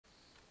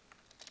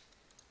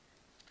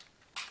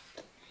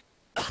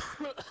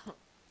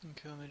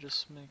Okay, let me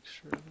just make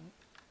sure that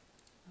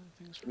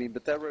everything's I mean,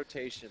 but that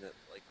rotation at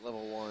like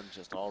level 1,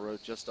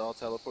 just all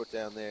teleport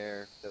down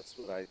there. That's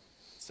what I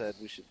said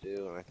we should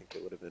do, and I think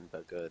it would have been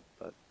good.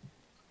 But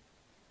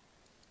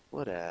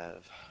whatever.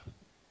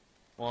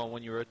 Well,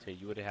 when you rotate,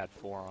 you would have had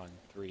 4 on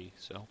 3,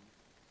 so.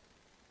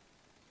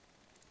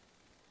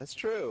 That's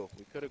true.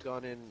 We could have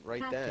gone in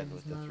right then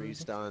with the 3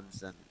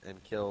 stuns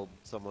and killed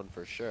someone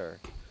for sure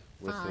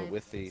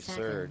with the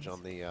surge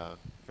on the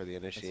for the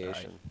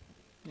initiation.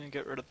 Yeah,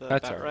 get rid of the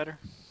That's Bat alright. Rider.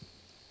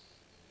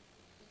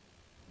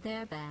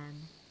 Their ban.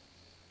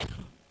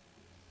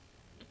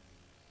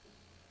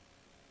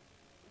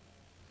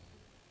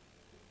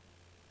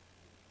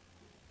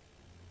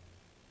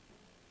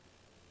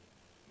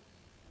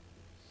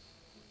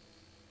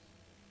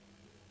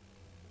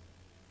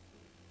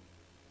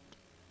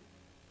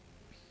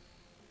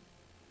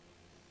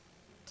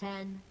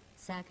 Ten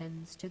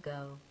seconds to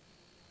go.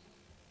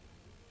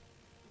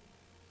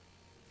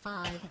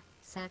 5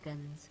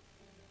 seconds.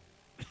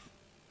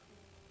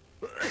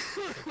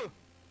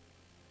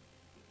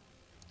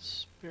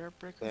 Spirit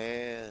Breaker.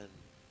 And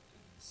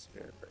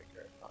Spirit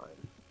Breaker, fine.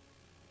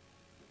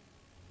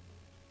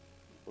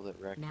 Will it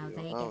wreck Now you?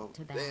 they Oh, get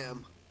to ban.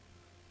 damn.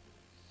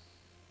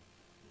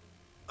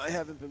 I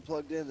haven't been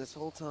plugged in this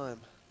whole time.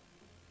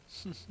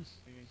 I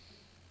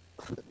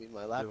mean,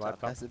 my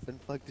laptop hasn't been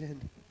plugged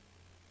in.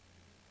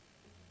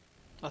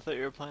 I thought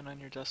you were playing on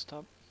your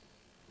desktop.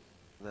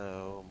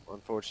 No,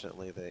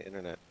 unfortunately, the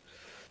internet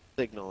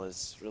signal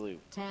is really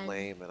 10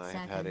 lame, and I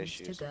have had seconds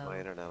issues to with go. my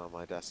internet on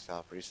my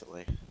desktop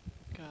recently.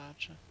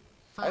 Gotcha.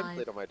 I haven't 5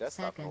 played on my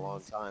desktop in a long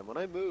seconds. time. When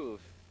I move,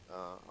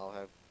 I'll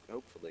have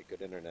hopefully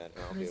good internet,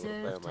 and I'll be able to play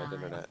on Reserve my time.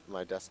 internet,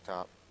 my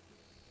desktop.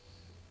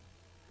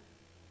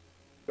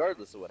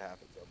 Regardless of what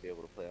happens, I'll be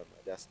able to play on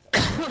my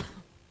desktop.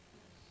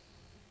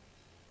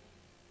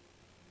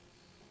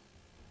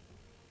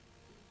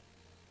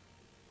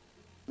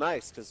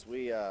 Nice, because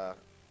we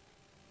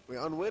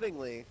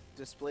unwittingly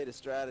displayed a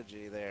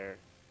strategy there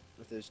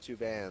with those 2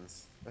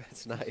 bans.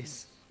 That's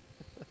nice.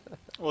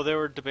 Well, they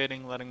were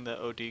debating letting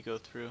the OD go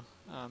through.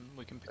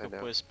 We can pick I up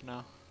know. Wisp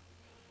now.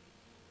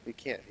 We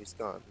can't. He's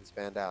gone. He's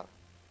banned out.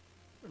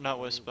 Not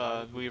Wisp,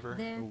 Weaver.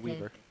 Their Ooh,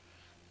 Weaver.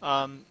 pick.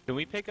 Can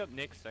we pick up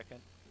Nick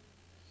second?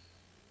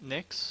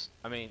 Nyx?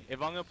 I mean,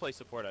 if I'm gonna play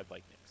support, I'd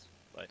like Nyx.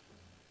 But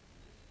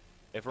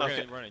if we're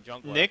Okay. gonna run a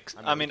jungler, Nyx?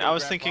 I mean, we I can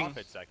was grab thinking-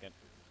 Prophet second.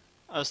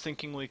 I was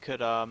thinking we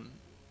could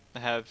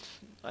have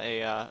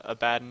a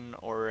Baden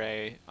or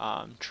a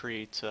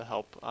tree to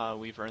help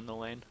Weaver in the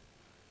lane,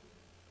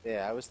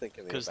 Yeah, I was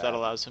thinking because the that bad.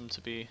 allows him to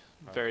be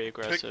very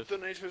aggressive. Pick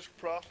the Nature's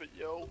Prophet,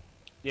 yo.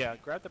 Yeah,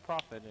 grab the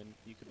Prophet and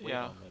you could wait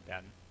Yeah. on the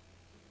Baden.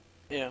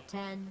 Yeah.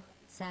 10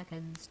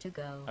 seconds to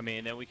go. I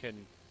mean, then we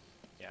can,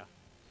 yeah.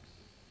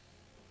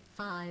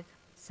 5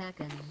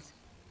 seconds.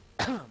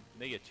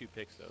 They get 2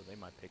 picks though. They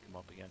might pick him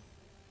up again.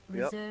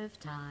 Yep. Reserve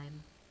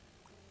time.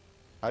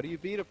 How do you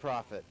beat a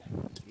prophet?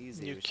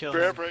 Easy. You we kill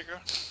Bear him.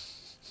 Breaker.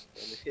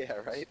 should- Yeah,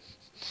 right?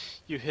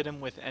 You hit him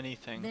with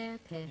anything. Their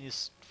pick.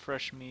 He's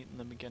fresh meat in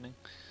the beginning.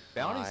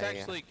 Bounty's Why?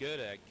 actually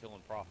good at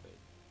killing Prophet.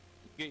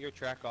 You get your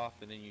track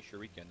off and then you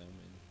shuriken him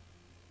and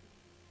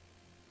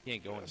he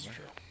ain't going That's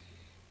anywhere.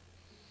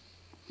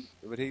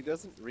 true. But he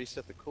doesn't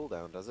reset the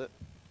cooldown, does it?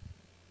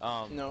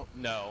 No.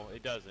 No,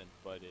 it doesn't,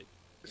 but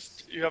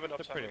You have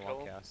enough it's a time pretty to kill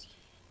long him. cast.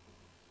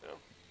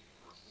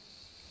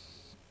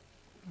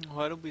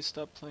 Why did we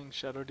stop playing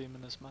Shadow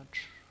Demon as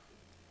much?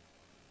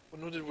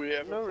 When did we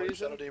ever No play reason.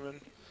 Shadow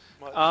Demon?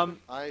 Much?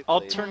 I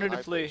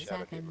Alternatively- played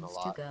Shadow Demon a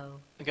Seconds to lot. go.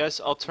 Guys,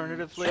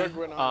 alternatively, Shrug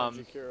went on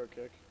a Jakiro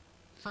kick.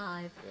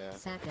 5 Yeah.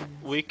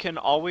 seconds. we can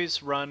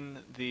always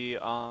run the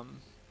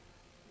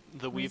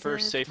Weaver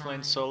Reserve safe lane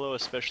time. solo,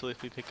 especially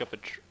if we pick up a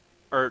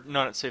or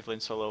no, not safe lane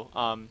solo.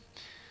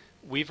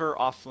 Weaver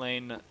off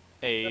lane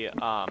a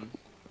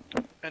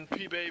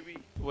NP baby.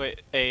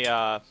 wait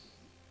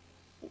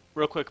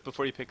real quick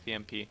before you pick the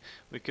MP,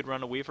 we could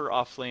run a Weaver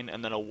off lane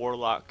and then a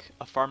Warlock,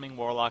 a farming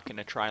Warlock and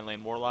a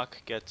tri-lane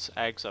Warlock gets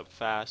Ags up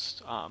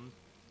fast.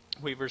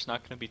 Weaver's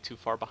not going to be too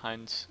far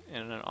behind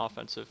in an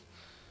offensive.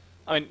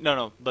 I mean,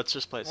 no, let's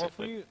just play it Well, if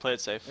safely. we- Play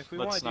it safe. If we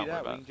want Let's to do not worry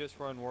that, we about can just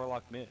run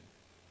Warlock mid.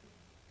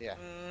 Yeah.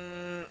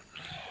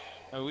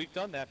 I mean, we've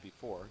done that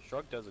before.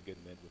 Shrug does a good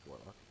mid with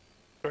Warlock.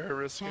 Very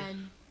risky.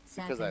 10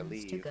 Because I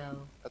seconds to leave.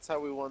 go. That's how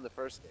we won the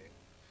first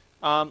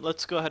game.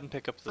 Let's go ahead and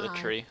pick up the 5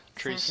 tree.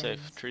 Tree's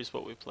seconds. safe. Tree's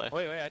what we play.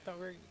 Wait, I thought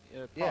we were...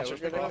 Yeah, Prophet.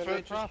 we're gonna Prophet. go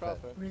Nature's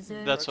Prophet.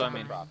 Reserve That's what I time.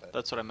 mean. Prophet.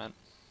 That's what I meant.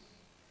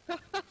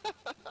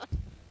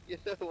 You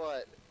know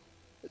what?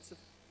 It's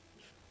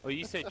Oh,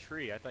 you said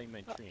tree. I thought you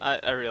meant tree.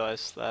 I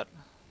realized that.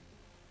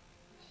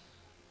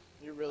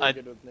 You're really I-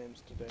 good with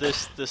names today.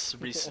 This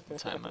recent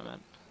time I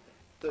meant.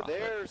 so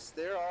Prophet.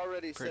 they're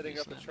already setting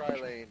up a Previous tri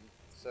name. lane,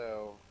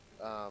 so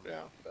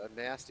Yeah. a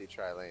nasty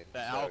tri lane.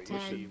 The so Alk you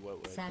would should- 10 be what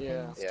would...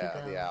 seconds to yeah,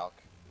 go. the Alk.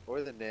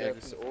 Or the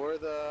Nigs, or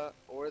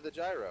the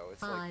gyro.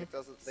 It's like 5 it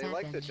doesn't. They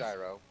like the seconds.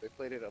 gyro. They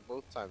played it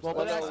both times. Well,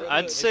 last but no, that's, time.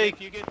 I'd if say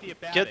you get the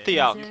Abaddon, Get the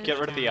Alk. Reserve Get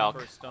rid of the time. Alk.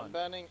 first stun. I'm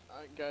banning,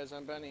 guys,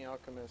 I'm banning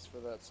Alchemist for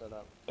that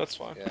setup. That's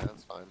fine. Yeah,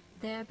 that's fine.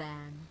 Their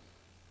ban.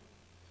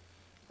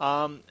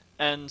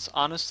 And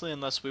honestly,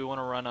 unless we want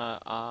to run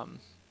a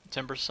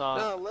timber saw,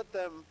 No, let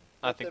them.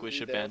 I let think them we do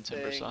should their ban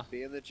timber thing, saw.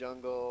 Be in the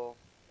jungle,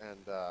 and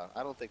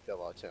I don't think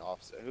they'll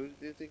offset. Who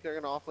do you think they're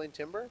gonna offlane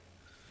timber?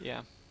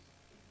 Yeah,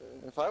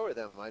 If I were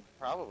them, I'd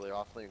probably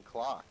offlane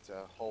clock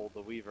to hold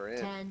the weaver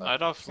in. 10 But I'd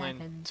offlane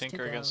seconds Tinker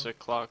to against go. a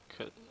clock,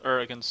 or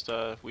against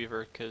a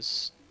weaver,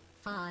 cause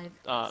 5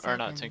 or not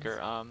seconds.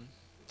 Tinker,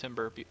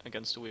 Timber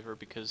against a weaver,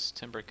 because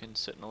Timber can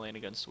sit in a lane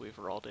against a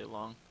weaver all day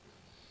long.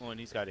 Well, and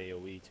he's got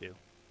AoE too.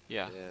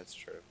 Yeah, yeah, it's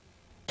true.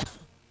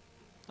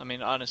 I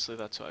mean honestly,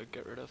 that's what I'd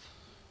get rid of.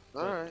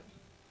 All right.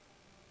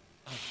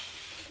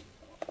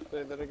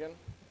 Say that again.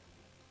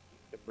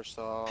 Timber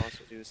saw. That's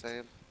what you were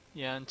saying.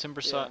 Yeah, and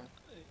Timber saw.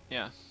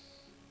 Yeah,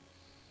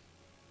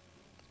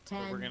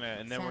 10 we're gonna-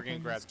 and then we're gonna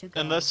grab- seconds to go.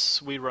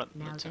 unless we run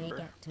Now the they Timber,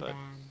 get to but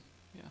ban.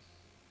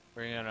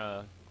 We're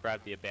gonna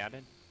grab the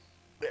abandoned.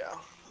 Yeah.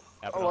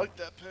 I Abaddon. like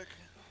that pick.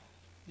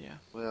 yeah,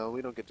 Well,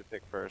 we don't get to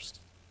pick first.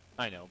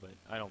 I know, but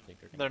I don't think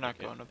they're gonna. they're not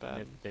pick it. going to And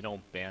bad. if they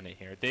don't ban it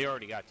here, they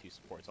already got 2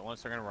 supports.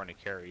 Unless they're gonna run a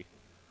carry.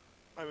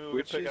 I mean, we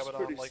Which could pick is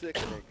Abaddon, pretty like,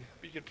 sickening.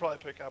 you could probably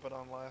pick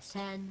Abaddon last.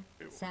 10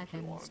 if you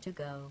seconds wanted. to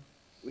go.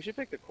 We should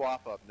pick the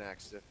Quap up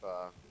next if we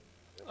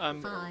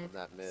Um, go on 5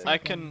 that mid.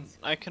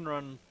 I can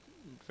run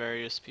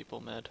various people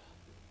mid.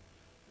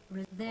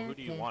 Well, Their who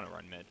do you pick. want to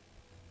run mid?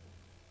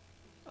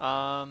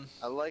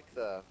 I like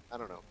the. I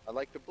don't know. I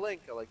like the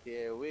blink. I like the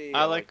AOE.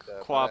 I like the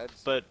Quap,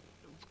 Reds. but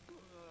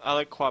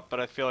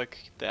I feel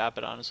like the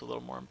Abaddon is a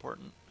little more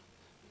important.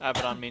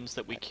 Abaddon means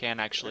that we can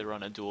actually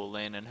run a dual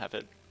lane and have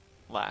it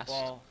last.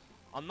 Well,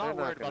 I'm They're not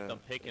not worried about gonna- them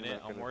picking they're it.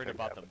 not I'm gonna worried pick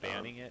about them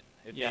Abaddon. banning it.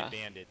 If Yeah. they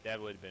banned it, that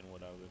would have been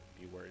what I would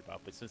be worried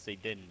about. But since they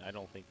didn't, I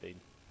don't think they'd.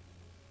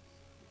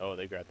 Oh,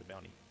 they grabbed the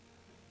bounty.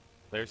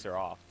 Theirs are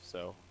off,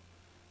 so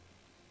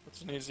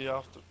It's an easy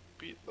off to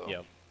beat, though.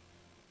 yep.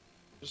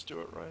 Just do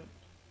it right.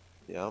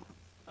 Yep.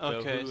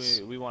 Okay.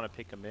 So who we want to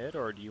pick a mid,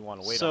 or do you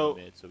want to wait so on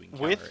the mid so we can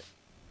counter it? with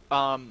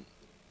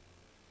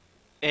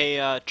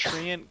a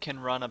Treant can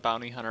run a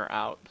bounty hunter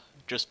out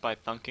just by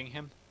thunking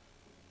him.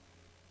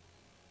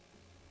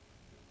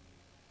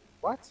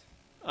 What?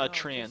 A No,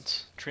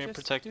 Treant. Treant just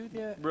protect. do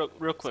the-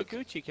 Real quick.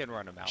 Saguchi can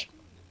run him out.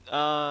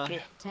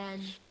 Yeah.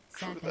 10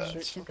 True that.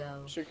 seconds to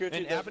go. Shikuchi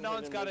And doesn't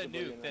Abaddon's hit got a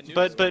invisible nuke. That units.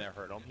 nuke's But- gonna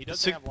hurt him. He doesn't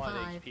Sag- have a lot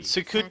of 5 HP.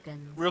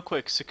 seconds. Real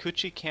quick,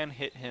 Sakuchi can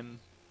hit him,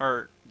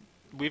 or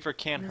Weaver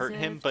can hurt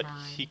him, Reserve but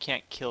time. he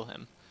can't kill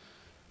him.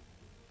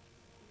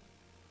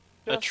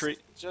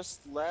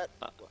 Just let.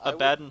 I would-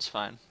 Abaddon's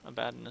fine.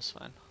 Abaddon is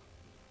fine.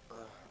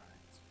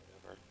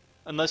 Whatever.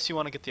 Unless you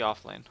want to get the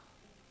off lane.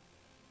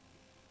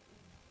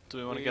 Do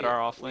we want to get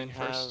our off lane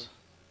first?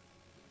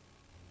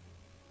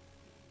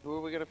 Who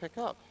are we gonna pick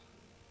up?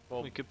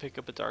 Well, We could pick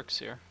up a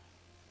Darkseer.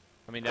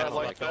 I mean, I that's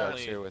like like that.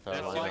 only. Here with our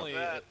That's lineup. only.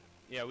 That.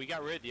 Yeah, we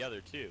got rid of the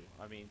other 2.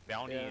 I mean,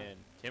 Bounty Yeah.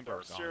 and Timber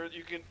are Darkseer, gone.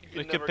 you can We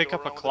could never pick go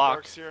up a wrong with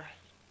clock. Darkseer.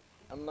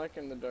 I'm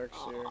liking the Dark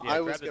Seer. Yeah, I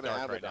grab was the gonna dark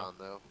have right it now. on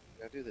though.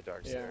 Yeah, do the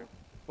dark Yeah. Seer.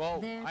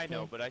 Well, Their I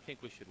know, pick. but I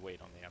think we should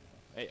wait on the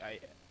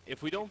Abaddon.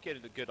 If we don't get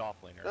a good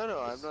offlaner. No,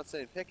 I'm just- not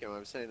saying pick him.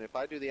 I'm saying if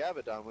I do the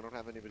Abaddon, we don't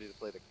have anybody to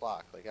play the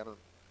clock. Like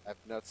I've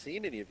not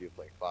seen any of you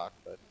play clock,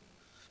 but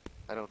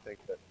I don't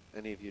think that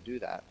any of you do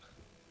that.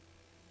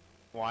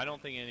 Well, I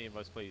don't think any of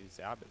us play this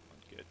Abaddon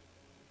good.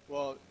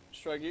 Well,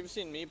 Shrug, you've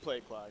seen me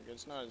play Clog.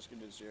 It's not as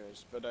good as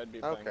yours, but I'd be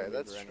playing Okay, the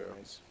that's Weaver true.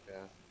 anyways.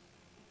 Yeah.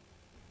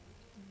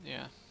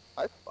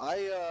 Yeah.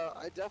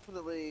 I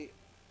definitely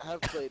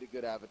have played a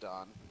good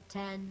Abaddon.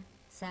 10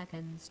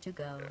 seconds to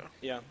go.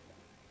 Yeah. Yeah.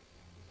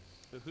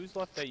 So who's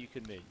left that you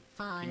can mid?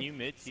 5 Can you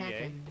mid TA?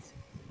 seconds.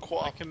 I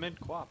Quap. can mid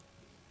Quap.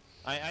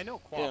 I know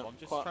Quap. Yeah, I'm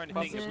just Quap. trying to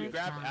think if we Reserve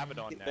grab time.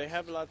 Abaddon next. They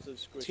have lots of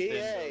squish. TA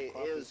things, so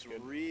Quap is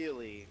good.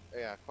 really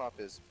Quap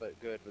is but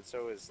good, but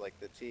so is like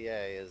the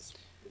TA is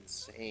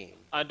insane.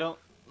 I don't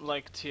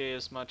like TA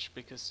as much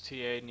because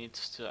TA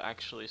needs to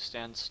actually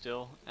stand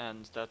still,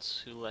 and that's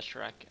who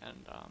Leshrac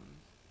and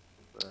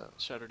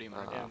Shadow Demon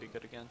are Uh-huh. going to be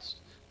good against.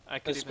 I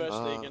could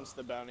Especially Ah. against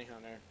the bounty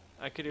hunter.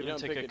 even You don't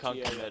take pick a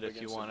Kunk TA mid up if you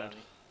against the wanted. bounty.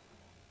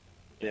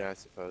 Yeah, I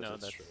suppose No,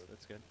 that's that's true.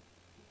 that's good.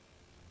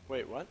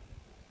 Wait, what?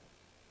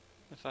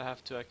 If I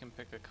have to, I can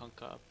pick a Kunk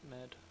up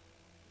mid.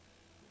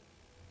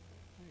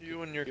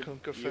 You and your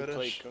Kunkka You play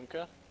fetish.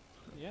 Kunkka?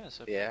 Yes.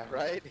 I Yeah, pick-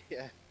 right?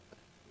 Yeah.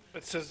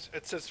 It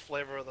says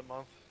flavor of the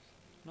month.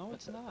 No,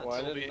 it's not. Well, I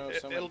It'll didn't be- know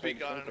it- someone it'll be played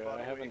gone in Kunkka. about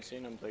I a haven't week.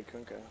 seen him play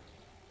Kunkka.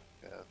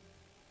 Yeah.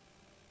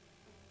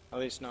 At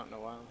least not in a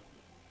while.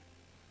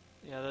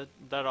 Yeah,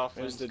 that off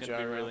There's lane's the gonna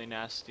be gyro. really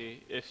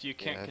nasty. If you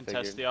can't I contest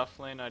figured. the off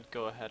lane, I'd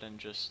go ahead and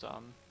just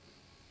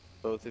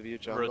Both of you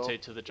jungle.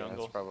 rotate to the Yeah,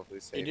 jungle. that's probably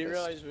safest. You do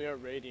realize we are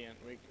Radiant.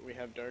 We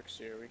have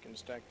Darkseer. We can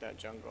stack that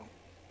jungle.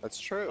 That's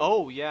true.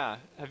 Oh yeah,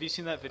 have you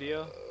seen that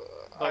video?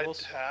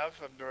 Bubbles? I have.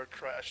 I've never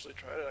actually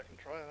tried it. I can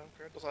try it. I don't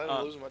care. I Uh,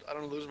 don't lose much. I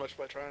don't lose much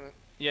by trying it.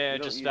 Yeah, You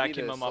don't- just you need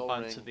vacuum a them up soul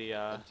onto ring the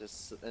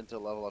and to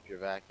level up your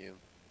vacuum.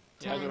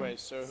 Yeah. By the 10 way,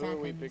 so who are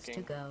we seconds to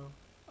picking? go.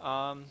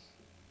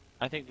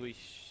 I think we.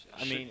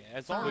 I mean,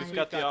 as long as Five we've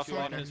got the Five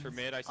offliners for seconds.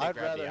 mid, I say I'd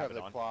grab the rather have the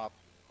Abaddon. Quap.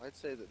 I'd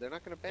say that they're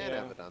not going to ban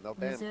Yeah. Abaddon. They'll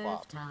ban Reserve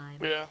Quap. time.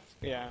 Yeah.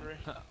 Yeah. Agree.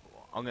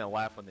 I'm gonna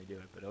laugh when they do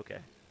it, but okay.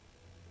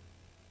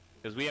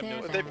 Because we have no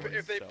If they- supports,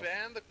 If they so-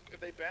 ban the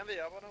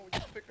Abaddon, we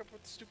just pick up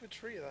a stupid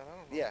tree then. I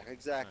don't know. Yeah,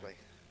 exactly.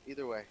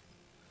 Either way.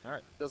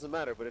 Alright. Doesn't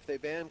matter, but if they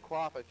ban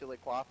Quap, I feel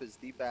like Quap is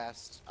the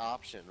best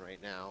option right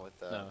now with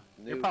the No,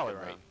 nuke you're probably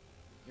and the- right.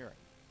 You're right.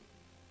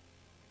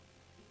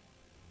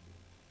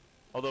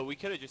 Although we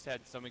could have just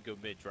had someone go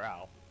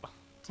mid-drow.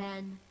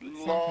 10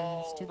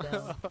 Lol. seconds to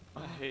go.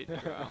 I hate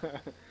Drow.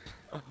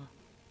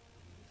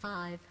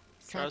 5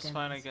 Drow's seconds.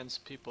 fine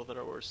against people that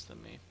are worse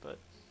than me, but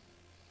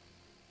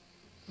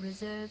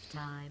Reserve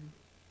time.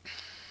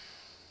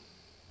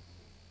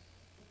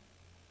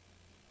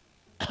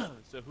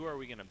 So who are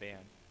we gonna ban?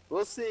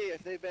 We'll see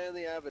if they ban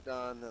the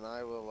Abaddon, then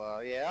I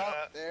will.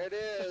 Yeah, there it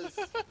is.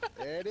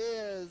 There it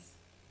is.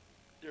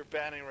 You're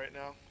banning right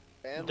now.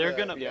 Ban They're the,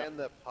 gonna- ban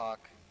the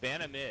Puck.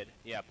 Ban a mid.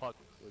 Yeah, Puck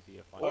would be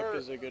a fun. Puck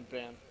is a good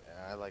ban.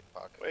 Yeah, I like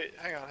Puck. Wait,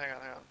 hang on. Let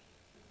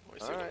me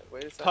see All what- right,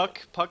 wait a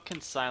second. Puck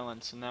can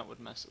silence, and that would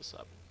mess us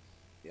up.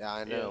 Yeah,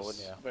 I know.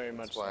 Yes, Yeah. very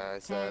That's much why I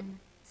so. said 10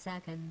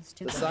 seconds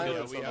to the go.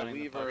 silence we on have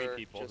the buggy Weaver.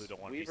 people who Just,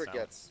 don't wanna be Weaver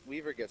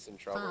silenced. gets in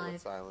trouble 5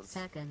 with silence.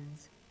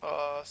 seconds.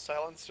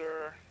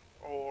 Silencer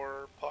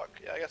or Puck.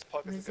 Yeah, I guess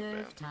Puck is a good ban.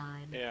 Reserve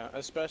time. Yeah,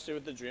 especially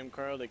with the Dream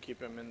Coil, they keep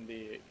him in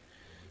the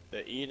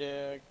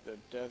Edict, the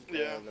Death,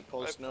 Yeah, the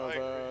Pulse I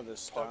Nova, agree.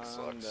 the Puck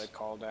Stun, sucks. the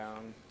Call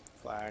Down,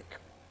 Flak.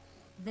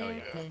 Their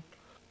yeah. pick.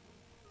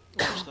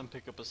 Watch them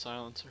pick up a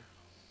silencer.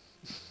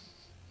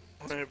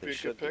 Maybe They a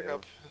should good do.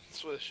 pickup.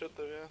 That's what they should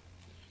do, yeah.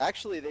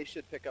 Actually, they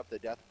should pick up the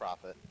Death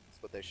Prophet.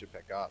 That's what they should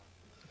pick up.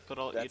 But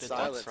I'll That eat a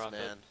silence, death prophet.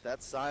 man.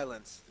 That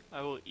silence.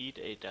 I will eat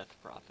a death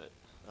prophet.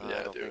 I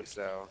Yeah, don't think dude.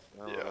 so. I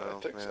don't Yeah, know, I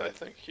think man. I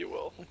think he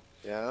will.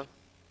 Yeah.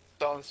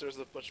 Silencer's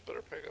a much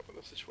better pickup in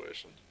this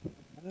situation.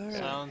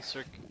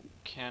 Silencer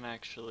can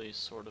actually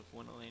sort of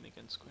win a lane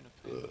against Queen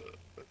of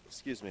Pain.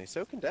 Excuse me.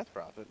 So can Death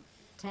Prophet.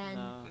 10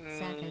 No.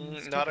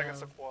 seconds Not to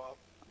against a go. Quap.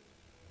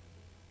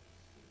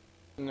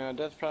 No,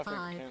 Death Prophet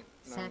 5 can't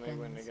normally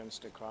win seconds.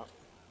 against a Quap.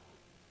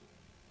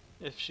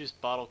 If she's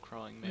bottle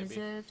crowing, maybe.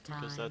 Reserve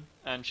 'Cause time.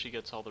 and she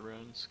gets all the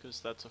runes,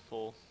 because that's a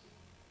full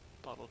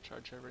bottle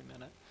charge every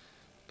minute.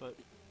 But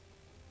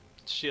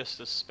she has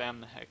to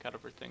spam the heck out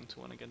of her thing to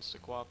win against a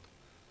Quap.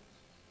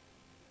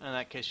 In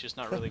that case, she's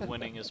not really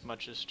winning as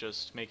much as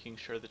just making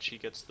sure that she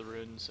gets the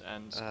runes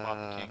and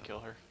Quap can't kill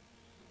her.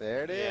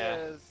 There it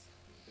is.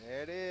 Yeah.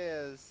 There it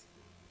is.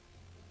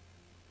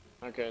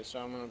 Okay,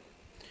 so I'm gonna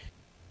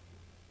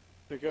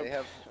pick up They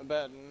have a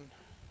Abaddon.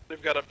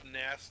 They've got a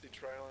nasty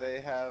trial.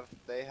 they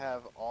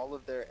have all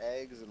of their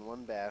eggs in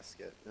one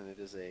basket, and it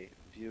is a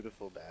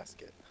beautiful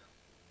basket.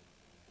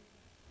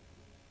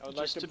 I would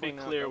Just like to to be point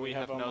out clear, that we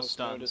have no almost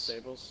no stuns.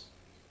 disables.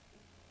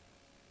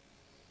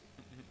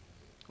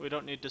 We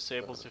don't need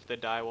disables if they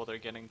die while they're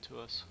getting to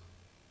us.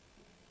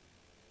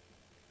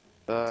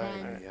 10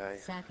 Aye, aye.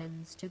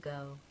 seconds to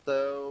go.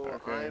 So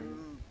Okay.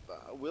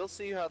 we'll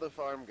see how the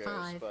farm goes,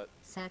 5 but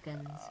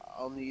seconds.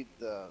 I'll need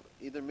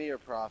either me or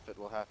Prophet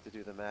will have to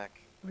do the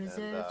mech.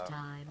 Reserve and,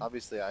 time.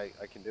 Obviously, I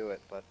can do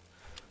it, but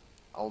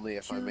only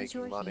if I'm Choose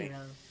making your money.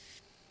 hero.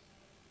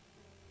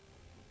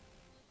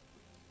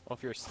 Well,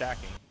 if you're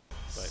stacking. But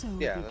So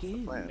Yeah, that's the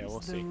begins plan. Yeah, we'll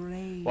the see.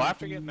 reign Well,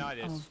 after you get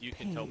Midas, of you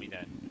can tell me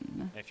then.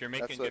 pain. And if you're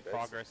making what good it is.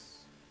 progress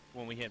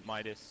when we hit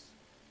Midas,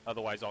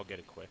 otherwise I'll get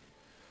it quick.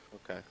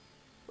 Okay.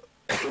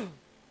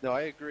 No,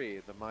 I agree.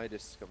 The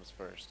Midas comes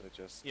first. I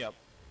just. Yep.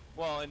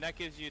 Well, and that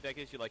gives you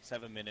like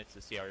 7 minutes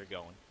to see how you're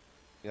going.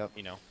 Yep.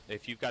 You know,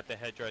 if you've got the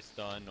headdress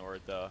done or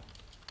the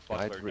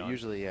I buckler done.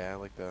 usually, yeah, I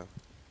like the.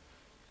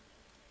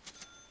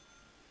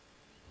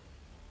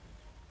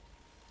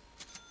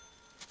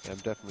 I'm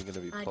definitely going to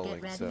be I'd pulling,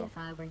 get ready so. if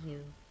I were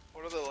you.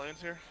 What are the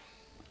lanes here?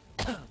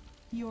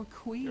 Your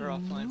queen You're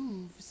offline.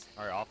 moves.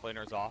 Our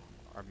offlaner's off.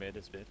 Our mid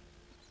is mid.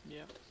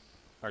 Yeah.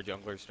 Our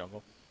jungler's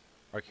jungle.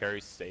 Our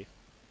carry's safe.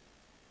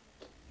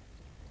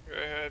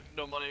 I have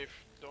no money.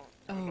 Don't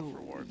have enough Oh,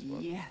 rewards,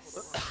 but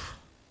yes.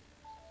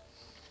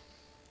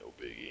 no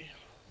biggie.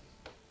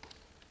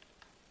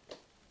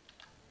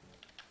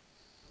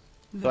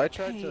 So I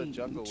tried to pain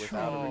juggle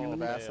without a Ring of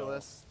the troll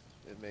Basilisk.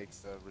 It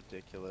makes a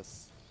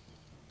ridiculous.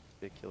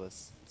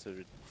 It's a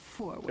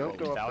forward. Don't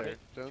go up Without there. it?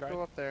 Don't Try.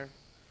 go up there.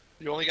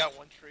 You only got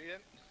one tree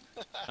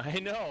in? I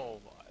know.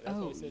 That's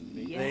what I Oh, said.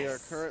 yeah. They are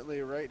Yes.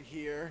 currently right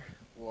here,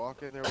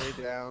 walking their way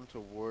down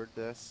toward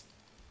this.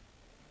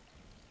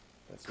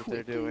 That's what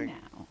they're Quickly doing.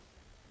 now.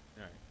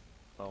 Alright.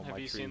 Well, Have my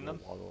you tree seen will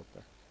them? waddle up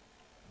there.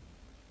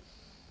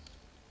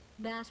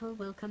 Battle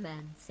will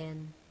commence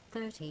in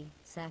 30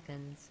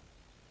 seconds.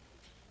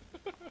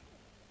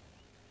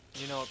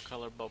 You know what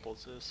color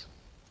Bubbles is.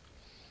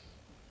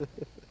 Is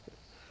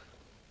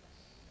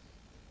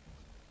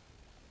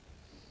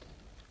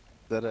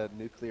that a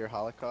nuclear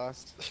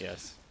holocaust?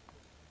 Yes.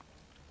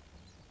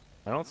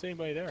 I don't see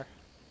anybody there.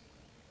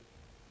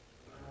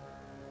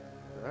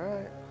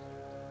 Alright.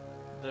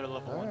 They're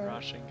level 1 Alright.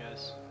 Roshan,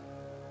 guys.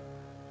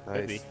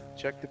 Could Nice.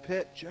 Check the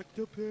pit. Check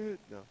the pit.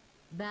 No.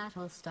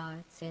 Battle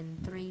starts in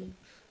 3,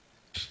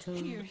 2,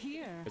 Here,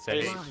 here. It's at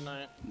Hey, 8.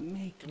 tonight.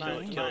 Make Kill it,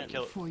 way kill it,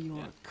 kill it. for your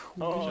Yeah.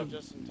 queen. Oh,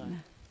 just in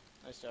time.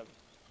 Nice job.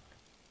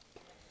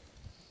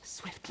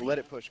 Swiftly. Let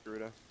it push,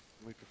 Gruda.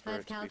 We prefer I've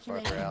it to be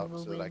calculated farther you out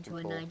will so that I win can to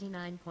a pull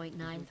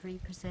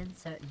 99.93%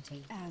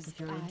 certainty. As If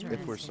you're I interested.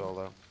 if we're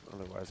solo.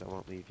 Otherwise, I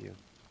won't leave you,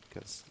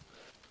 because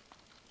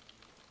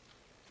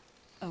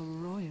A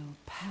royal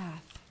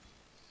path.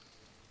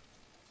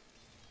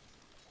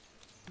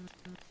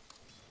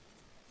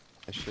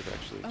 I should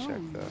actually Oh,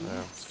 check that. No,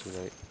 yes. it's too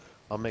late.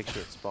 I'll make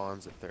sure it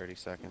spawns at 30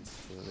 seconds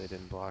so that they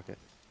didn't block it.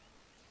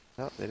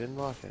 No, they didn't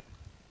block it.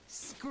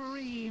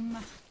 Scream.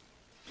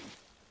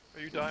 Are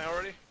you dying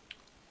already?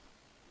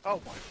 Oh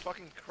my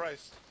fucking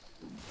Christ.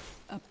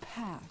 A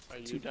path. Are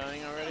to you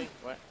dying already?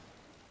 What?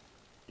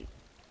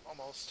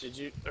 Almost. Did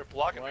you? They're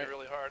blocking Why- me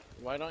really hard.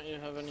 Why don't you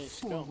have any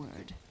skill?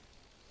 forward.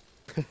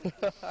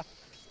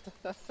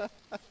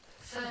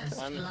 First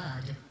I'm-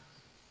 blood.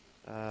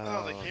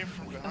 Oh, they came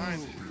from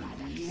behind.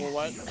 Well,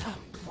 what?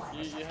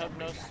 You have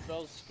no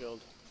spells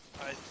skilled.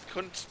 I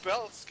couldn't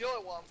spell skill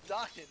it while I'm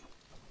dying.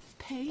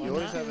 Pain You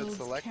always have it builds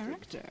selected.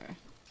 character.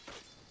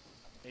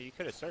 Yeah, you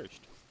could have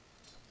searched.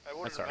 It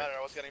wouldn't That's alright. matter.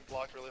 I was getting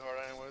blocked really hard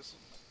anyways.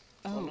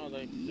 Oh, Oh, no,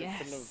 they yes.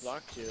 couldn't have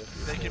blocked you. If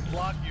you They can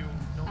block you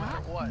no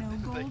matter what. no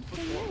They gold put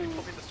for me you.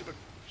 in the stupid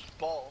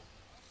ball.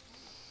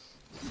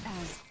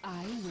 As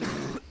I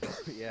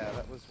will. Yeah,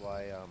 that was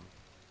why.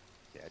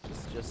 Yeah,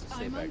 just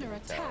stay I'm back under in the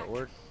tower attack.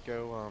 or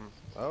go.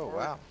 Oh Or-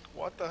 wow.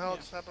 What the hell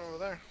just happened over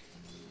there?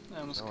 I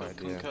almost No got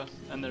idea. Kunkka,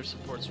 and their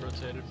supports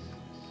rotated.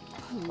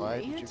 Why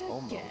Play did you it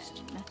almost?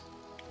 again.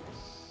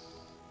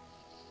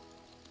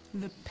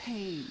 The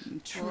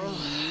pain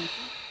train.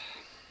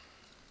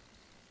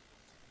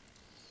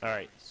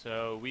 Alright,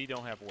 so we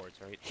don't have wards,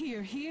 right?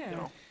 Here, here.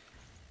 No.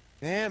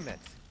 Damn it!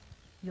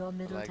 Your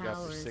middle I got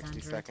tower for is 60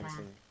 under seconds. attack.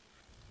 And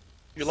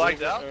You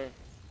lagged out?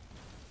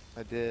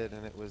 I did,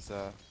 and it was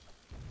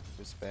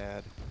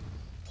bad.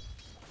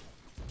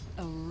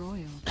 A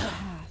royal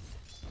path.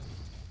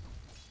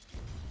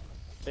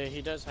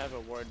 He does have a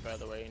ward, by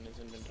the way, in his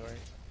inventory.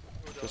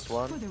 Who Just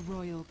knows? For one. the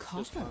royal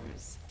Just one.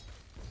 coffers.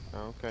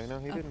 Oh, okay, no,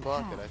 he A didn't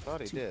block it. I path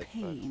thought he to did. But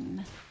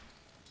Pain.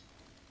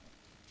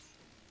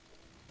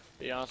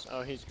 The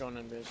oh, he's going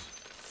in biz.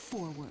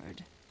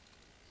 Forward.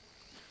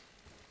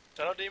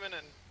 Shadow Demon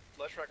and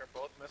Leshrac are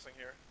both missing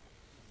here.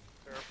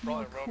 They're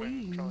Your probably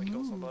roaming, queen trying to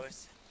kill somebody.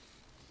 moves.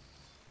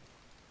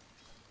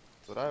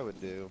 that's what I would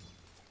do.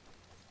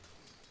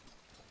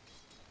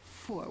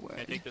 Forward. Can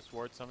I take this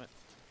ward summit?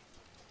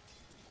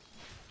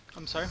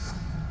 I'm sorry?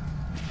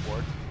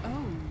 Ward?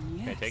 Oh,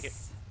 yes. Can I take it?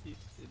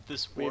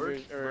 This Weaver-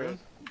 ward? or- Rune?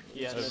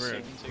 Yeah, Yes, Rune.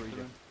 you can take the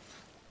rune.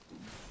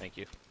 Thank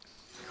you.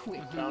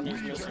 Quick.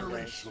 Bounty's missing,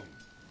 guys.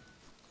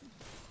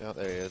 Oh,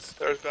 there he is.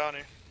 There's Bounty.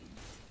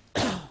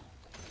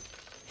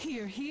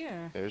 Here,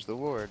 here. There's the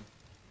ward.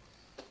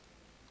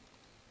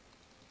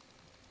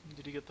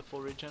 Did you get the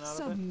full regen out of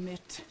it?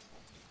 Submit.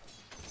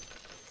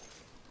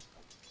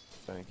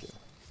 Thank you.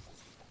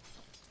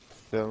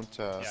 Don't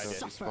I don't did.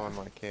 despawn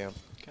my camp.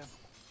 Okay.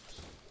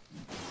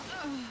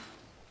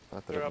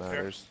 Not that They're it up here.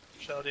 matters.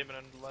 Shadow Demon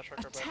and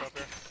Leshrac are back up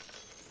here.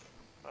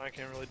 I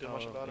can't really do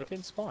much about It it.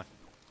 didn't spawn.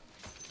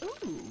 Ooh,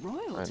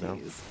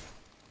 royalties.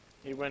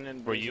 He went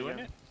in. Were biz you in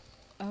again. it?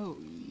 Oh,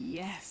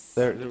 yes.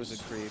 There was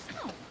a creep.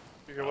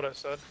 You hear what I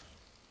said?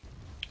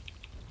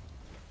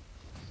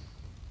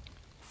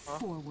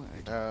 Forward.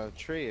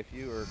 Tree, if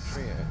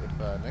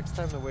next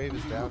time the wave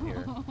is down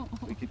here,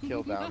 we could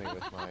kill Bounty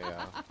with my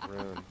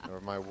rune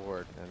or my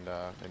ward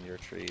and your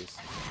trees.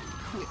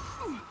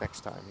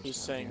 Next time He's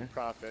down saying here.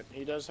 profit.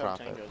 He does have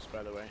Profit. tangos,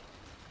 by the way.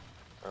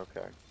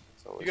 Okay.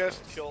 It's always You guys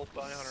nice. can kill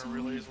Bounty Hunter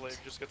really easily if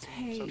you just get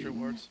some sentry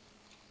wards.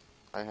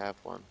 I have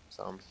one.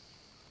 Some.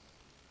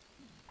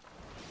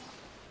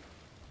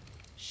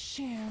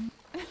 Share.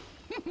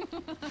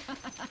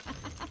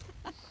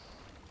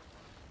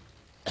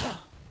 Shadow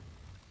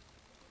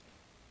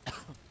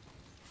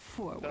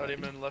Forward.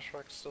 Demon and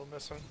Leshrac still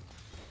missing.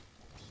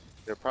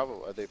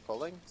 Are they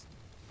pulling?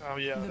 Oh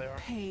yeah, The they are.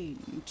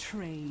 pain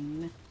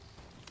train.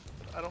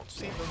 I don't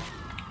see them.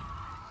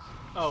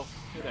 Oh,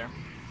 you're there.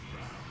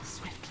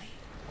 Swiftly.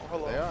 Oh,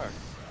 hello. They are.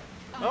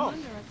 I'm Oh.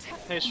 under attack.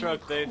 Hey,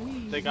 Shrug, they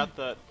Queen got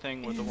the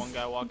thing where the one is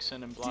guy walks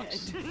in and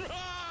blocks. dead.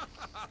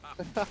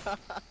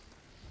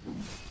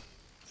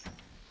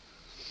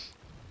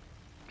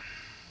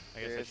 I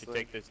guess I should Seriously?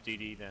 take this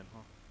DD then,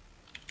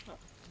 huh?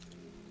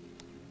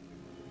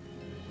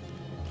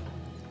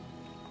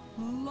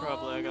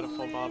 Probably, I got a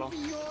full Long bottle.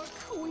 live your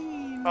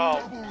queen. Oh,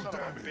 son of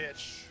a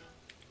bitch.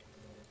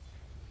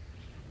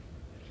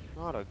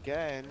 Not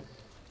again.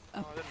 A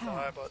Oh, I didn't die,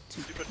 path but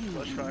to stupid pain.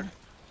 Leshrac.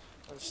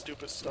 That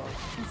stupid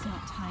stuff. It's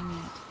not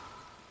time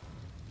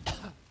yet.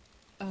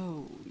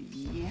 Oh,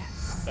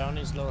 yes.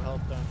 Bounty's low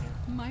health down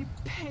here. My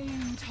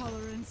pain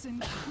tolerance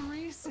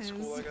increases. That's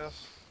cool, I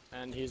guess.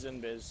 And he's in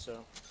biz,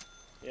 so.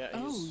 Yeah,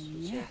 Oh,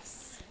 he's here.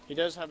 yes. He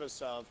does have a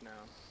salve now.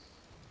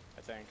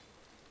 I think.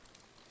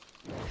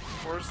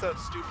 Where's that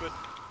stupid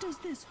Does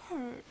this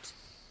hurt?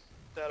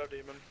 Shadow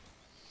Demon?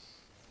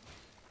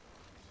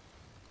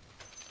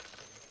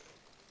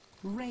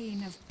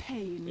 Reign of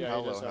pain. Yeah,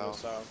 Hello, he does have Hal. a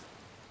salve.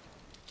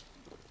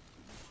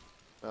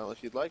 Well,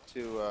 if you'd like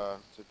to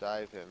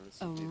dive him,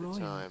 this A would be the royal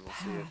time. We'll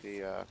see if path. he,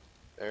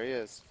 there he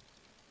is.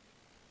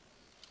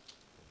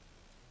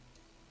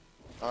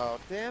 Oh,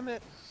 damn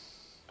it.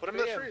 Put him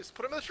in the trees.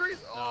 Put him in the trees.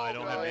 No, I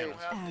don't God, have you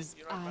mana. don't have As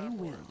you don't have I mana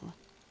for it. will.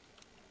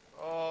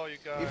 Oh, you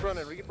guys. Keep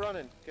running, keep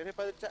running. Get hit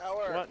by the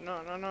tower. What?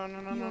 No, no, no,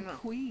 no, no, no, Your no.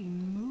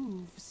 queen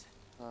moves.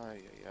 Ay,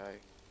 ay, ay.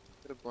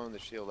 Could have blown the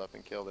shield up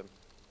and killed him.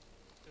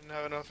 Didn't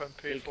have enough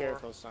MP Be for.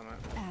 careful, Summit.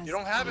 As You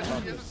don't have it. I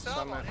He has a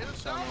Salmon. He has a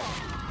Salmon.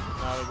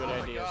 Not a good Oh my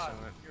idea, God.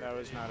 Summit. You're That an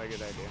was idiot. not a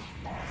good idea.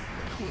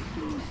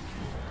 quickly.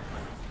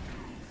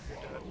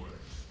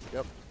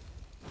 Yep.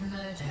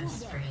 Murder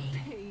spree.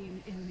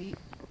 Pain in the.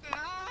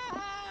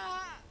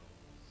 Ah!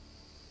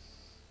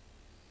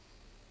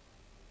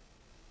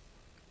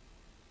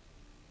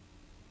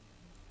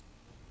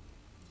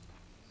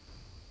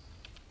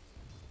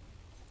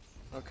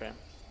 Okay.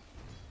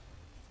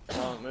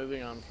 Well,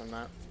 moving on from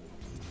that.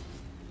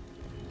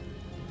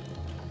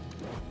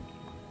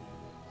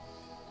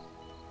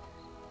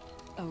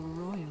 A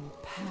royal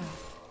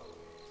path.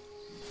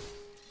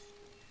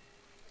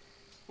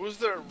 Who's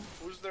their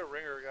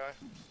ringer guy?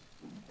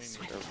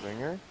 The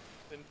ringer?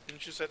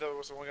 Didn't you say that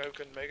was the one guy who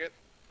couldn't make it?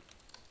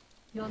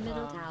 Your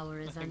middle Um, tower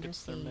I is think under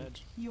it's their siege. mid.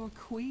 Your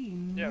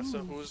queen Yeah. moves.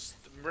 So who's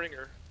the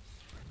ringer?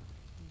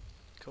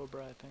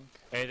 Cobra, I think.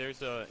 Hey,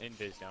 there's a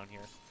invis down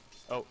here.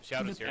 Oh, The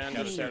Shoutouts here. And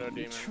Shoutouts the here. Shadow pain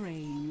Demon.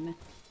 train.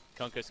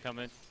 Kunka's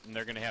coming, and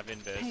they're gonna have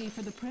invis. Pay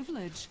for the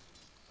privilege.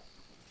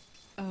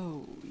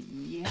 Oh,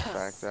 yes.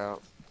 Backed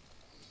out.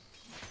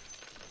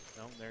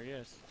 Oh, there he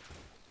is.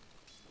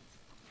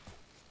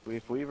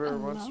 If Weaver A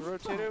wants to love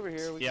rotate over boat.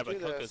 here, we Yeah, can but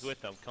do Kunka's this.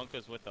 with them.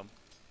 Kunka's with them.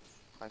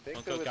 I think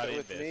Uncle they're with, got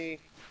with invis. me.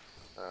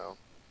 Oh.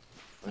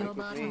 I Your think with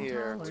bottom me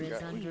here, tower we, is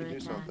got, we under can do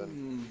attack.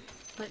 something.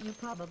 But you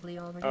probably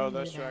already Oh, knew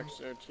those that. tracks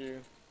there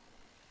too.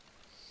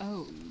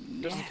 Oh,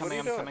 I'm yes. What are coming, you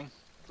I'm doing? coming.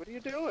 What are you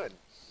doing?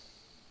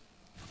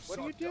 What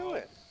are you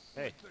doing?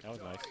 Hey, that was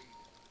nice.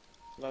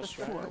 Less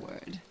track.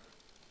 Forward.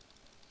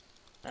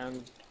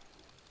 And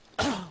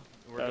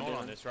We're Gotta going do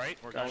on it. this, right?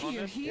 We're going Guys. on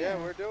Here, this? here. Yeah,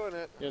 we're doing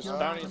it. yes, Your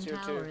Bounty's bottom here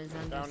tower too. is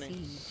under Bounty.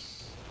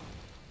 siege.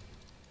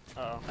 Uh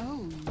oh.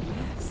 Oh,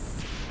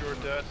 yes. You're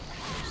dead.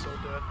 You're so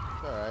dead.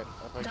 Alright,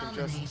 if I can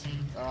just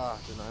Dominating.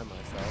 deny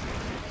myself.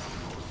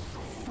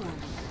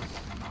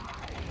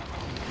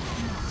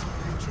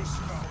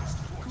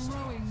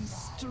 Growing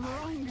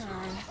stronger.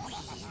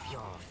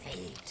 Your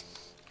fate.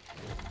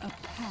 A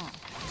path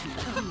to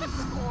peace.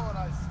 Oh,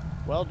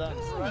 nice. Well done.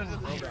 Right into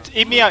the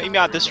Eat me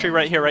out. This tree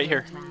right here, right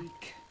here.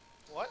 Weak.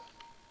 What?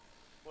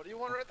 What do you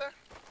want right there?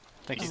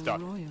 Thank A you.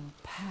 stuck. royal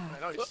I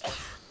path. know he's stuck.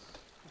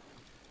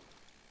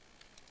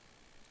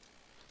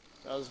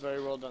 That was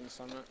very well done,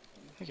 Summit.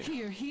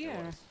 Here,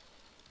 here.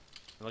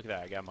 Look at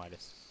that, I got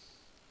Midas.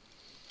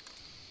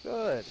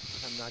 Good.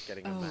 I'm not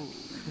getting him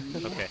Oh,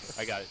 back. Okay,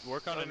 I got it.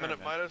 Work on 7 it. minute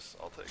Midas,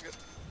 I'll take it.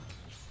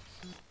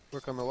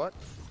 Work on the what?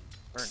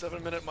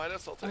 7 minute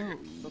Midas, I'll take oh, it.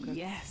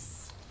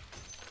 yes.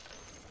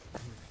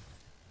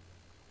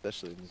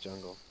 Especially in the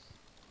jungle.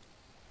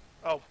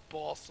 Oh,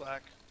 ball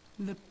sack.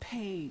 The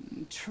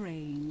pain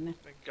train.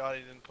 Thank God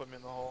he didn't put me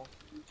in the hole.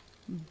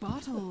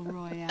 Bottle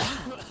Royale.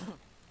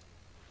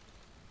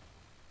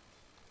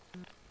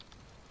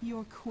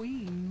 Your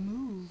queen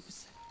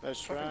moves. That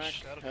Fucking track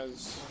Shadow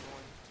has.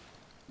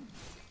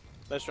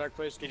 That track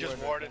placed He a just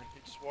ward right warded. there.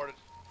 He just warded.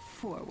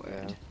 Forward.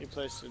 Yeah. He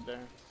placed it there.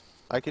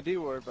 I could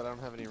do ward, but I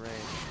don't have any range.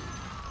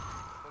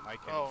 I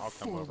can. Oh. I'll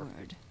come over.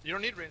 Forward. You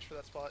don't need range for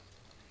that spot.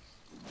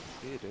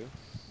 Yeah, you do.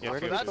 Yeah, Where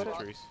for did you that put it?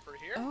 spot? trees. For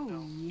here? Oh,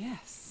 No.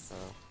 yes.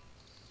 Oh.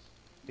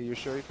 Are you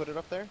sure you put it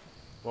up there?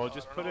 Well, I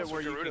just don't put know, it that's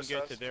where what you can Garuda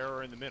get to says. there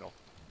or in the middle.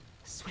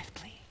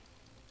 Swiftly.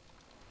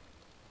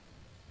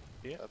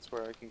 Yeah. That's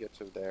where I can get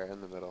to there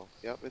in the middle.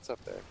 Yep, it's up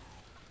there.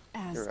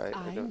 As You're right,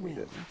 I I don't need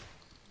will.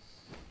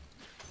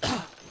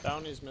 it.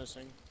 Bounty's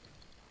missing.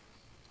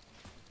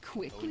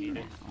 Quickly need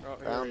now. it. Oh,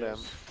 here Found he him.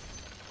 is.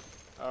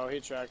 Oh, he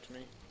tracked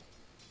me.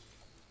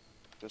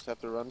 Just have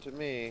to run to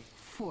me.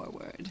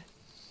 Forward.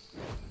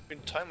 You can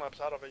time lapse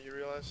out of it, you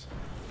realize?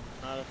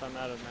 Not if I'm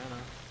out of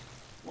mana.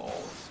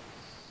 Balls.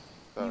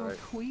 Your Alright.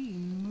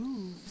 queen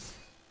moves.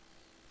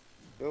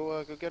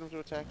 Go get him to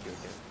attack you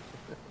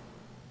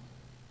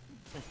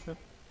again.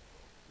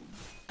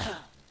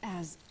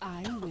 As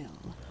I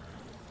will.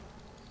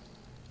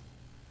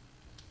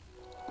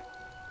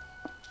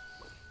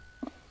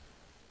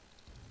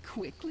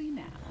 Quickly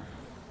now.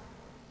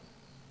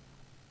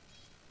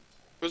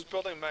 Who's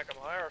building mech?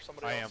 Am I or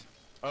somebody I else? am.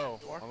 Oh,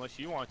 You are? unless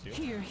you want to.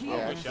 Here, I'll here.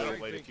 Yeah. go Shadow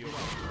Blade if you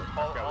want.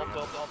 I'll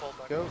build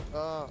mech. Go.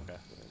 Okay.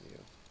 You.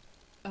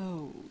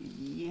 Oh,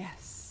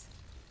 yes.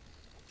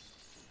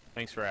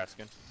 Thanks for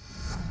asking.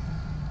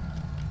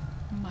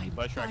 My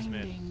Flash Rack's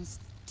mid. bindings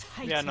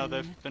tighten. Yeah, no,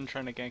 they've been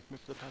trying to gank me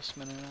for the past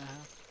minute and a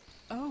half.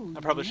 Oh, I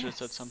probably should have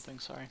said yes. something,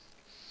 sorry.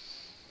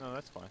 No,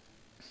 that's fine.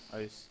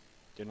 I just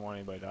didn't want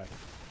anybody to die.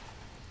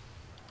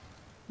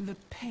 The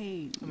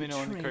pain Let me know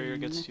when the courier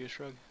gets train. to you,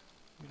 Shrug.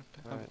 I'm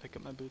gonna Alright. pick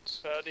up my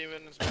boots.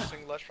 Demon is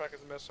missing. Left track is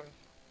missing.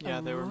 Yeah,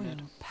 A they were royal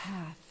mid.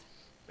 path.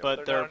 Yeah, But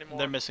not they're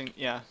anymore. missing,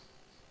 yeah.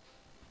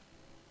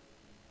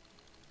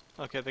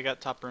 Okay, they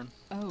got top rune.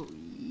 Oh,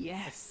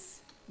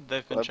 yes.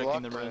 They've been I checking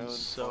blocked the my own runes,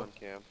 so spawn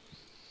camp.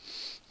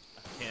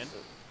 I can.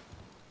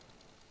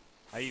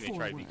 I even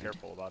try to be Forward.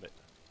 careful about it.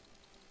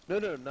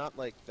 No, not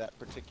like that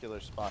particular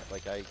spot.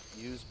 Like I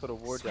put a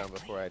ward down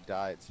before I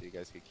died, so you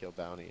guys could kill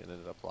bounty, and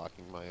ended up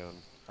blocking my own.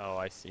 Oh,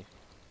 I see.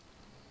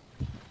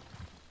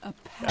 A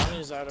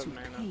Bounty's path out of to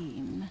mana.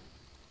 pain.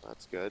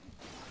 That's good.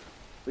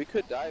 We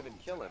could dive and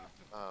kill him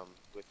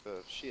with the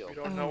shield. We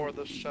don't know where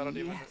the Shadow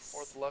Demon yes.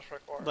 or the Leshrac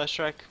are.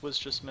 Leshrac was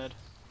just mid,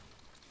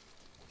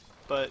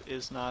 but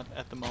is not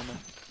at the moment.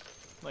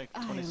 Like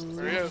I 20 seconds.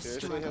 There he is.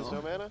 Seriously, has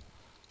no mana?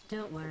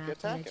 Don't wear Okay, out the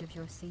attack edge him. of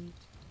your seat.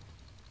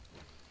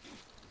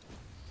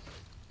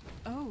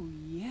 Oh,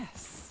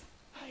 yes.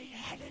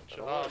 Good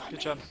job. Good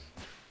job.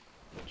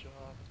 Good job.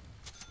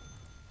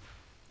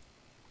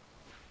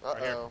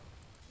 Right here. Uh-oh.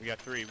 We got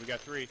three. We got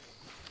three.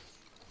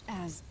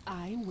 As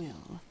I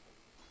will.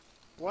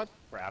 What?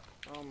 Crap.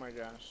 Oh my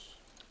gosh.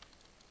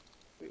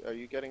 Are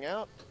you getting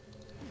out?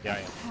 Yeah, I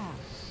am.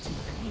 Path to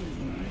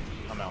pain.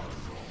 I'm out.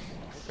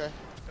 Okay.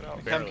 Get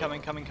out. Barely.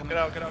 Coming. Get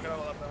out, get out, get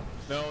out, Abaddon.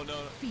 No, no.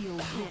 Feel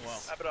Wow.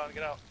 this. Abaddon,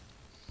 get out.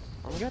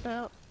 I'm getting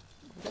out.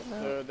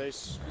 They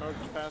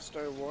smoked past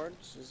our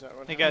wards? Is that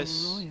what Hey happened?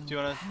 guys, Royal do you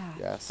wanna path.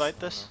 Yes. fight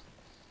this?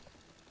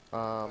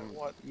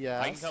 What? Yeah.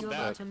 I can come Your back.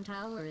 bottom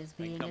tower is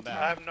I can being come back. I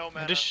attacked. have no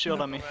mana. Just shield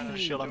I on have me. no mana.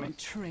 Just shield on me.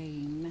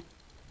 Train.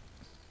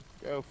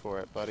 Go for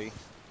it, buddy.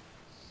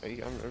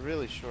 I'm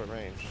really short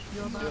range.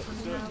 Your bottom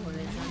tower is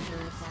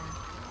under attack.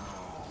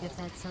 If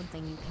that's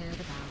something you cared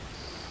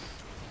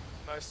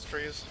about. Nice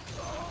trees.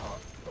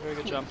 Very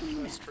good job.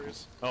 Nice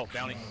trees. Oh,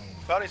 bounty.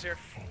 Bounty's here.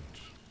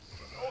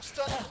 Oh,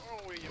 stun!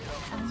 Oh, you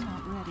go. I'm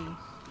not ready.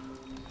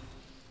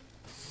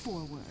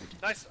 Forward.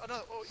 Nice.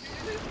 Another. Oh,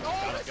 you did.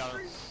 Oh, nice got it.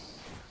 trees.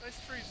 Nice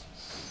trees.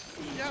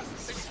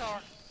 Yes, big tower.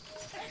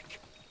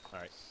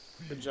 Alright.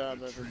 Good job,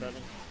 everybody.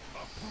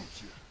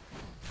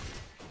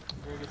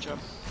 Very good job.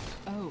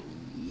 Oh,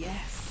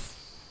 yes.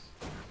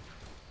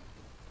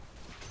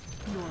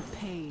 Your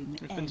pain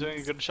We've been doing a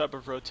ends. good job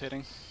of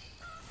rotating.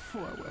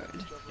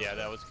 Forward. Yeah,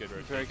 that was good.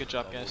 Very good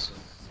job, guys.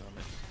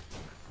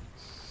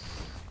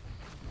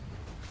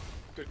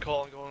 Good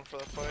call on going for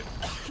that fight.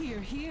 Here,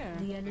 here.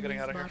 The getting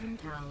enemy's out of here. bottom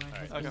tower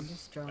has Okay. been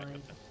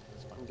destroyed.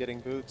 I'm getting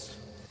boots.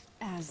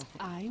 As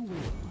I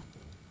will.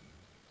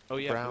 Oh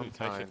yeah, Brown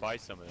boots. I time. should buy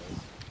some of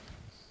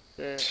those.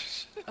 Yeah.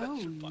 Oh,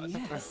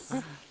 yes.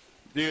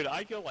 Dude,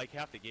 I go like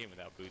half the game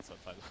without boots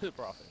sometimes with a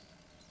profit.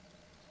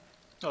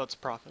 Oh, it's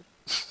profit.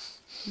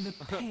 The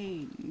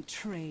pain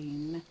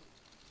train.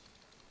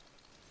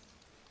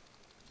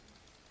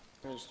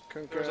 There's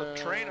Kunkka. There's a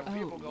train of Oh,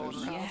 people going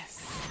around. yes.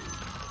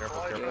 Careful,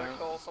 Why did careful. I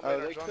call somebody Oh,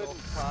 in our they jungle?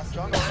 couldn't possibly.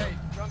 Jungle, hey,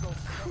 jungle.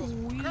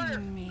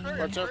 Queen me.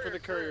 Watch out for the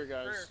courier,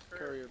 guys.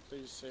 Courier. Courier,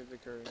 please save the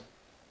courier.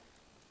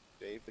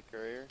 Dave the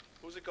courier.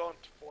 Who's it going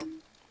for?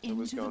 It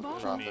was Into the going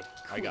for bottom. profit.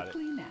 I got it.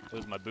 Quickly now.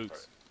 Those are my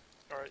boots.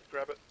 Alright,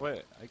 grab it.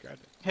 Wait, I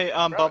grabbed it. Hey,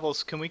 Grab it.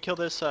 Bubbles, can we kill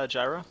this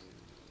gyro?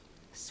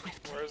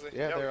 Swiftly. Where is he?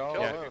 Yeah, we they're can all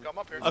kill him. alone. You can come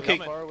up here. Okay,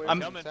 They're far away I'm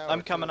from the tower,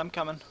 I'm coming. too. I'm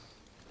coming.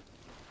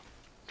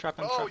 Trap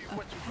him. Oh, Trap. you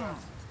went too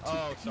fast.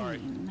 Oh, sorry.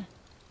 Pain.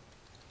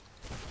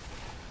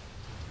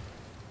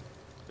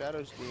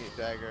 Shadow's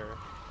dagger.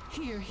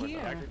 Here,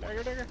 here.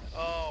 Dagger.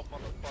 Oh,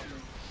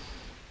 motherfucker.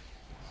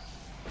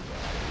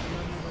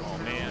 Oh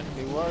man.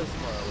 He was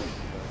far away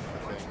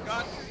from the thing.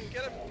 God,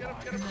 get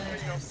him. There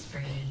you go.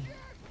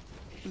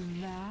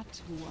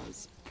 That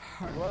was He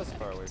perfect. was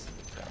far away from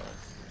the tower. Oh,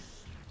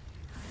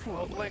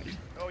 Forward. Blink.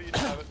 Oh, you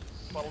didn't have it.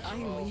 Bubbles. I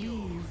Oh.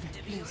 leave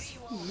this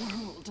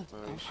world.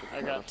 Oh, you should I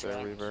come got up there,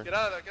 trapped. Reaver. Get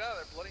out of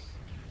there, bloody.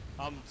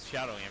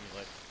 Shadow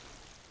amulet.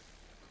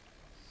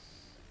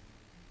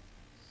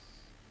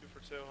 2 for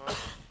 2, huh?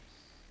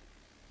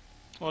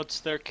 Well, it's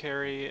their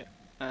carry.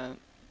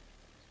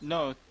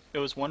 No, it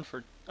was 1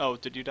 for. Oh,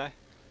 did you die?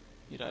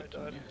 You died. I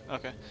died. didn't you?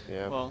 Okay.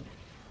 Yeah. Well,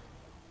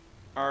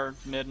 our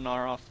mid and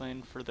our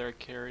offlane for their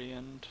carry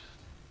and.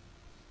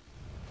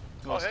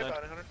 Who Oh, else hey, died?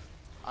 bounty hunter.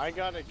 I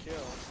got a kill.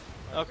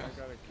 Okay. I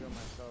got a kill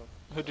myself.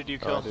 Who did you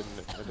Oh, kill? I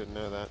didn't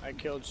know that. I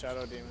killed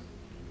Shadow Demon.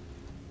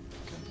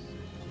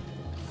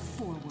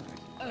 Forward.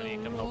 I need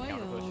to come help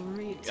counter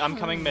push. I'm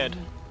coming mid.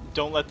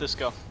 Don't let this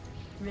go.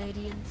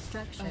 Radiant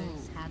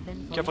structures Oh. have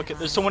been Careful, fortified.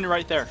 there's someone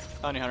right there.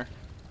 Bounty hunter.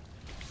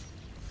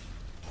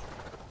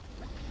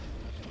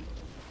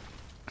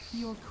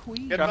 Your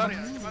queen. Get Got bounty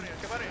him. hunter. Get bounty hunter.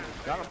 Get bounty hunter.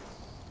 Got him.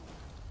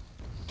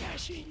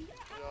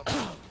 Good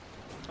job.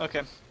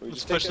 Okay, We let's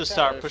just push take this that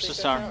tower. tower, Push take this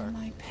that tower. tower.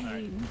 My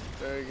pain.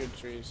 Very good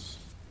trees.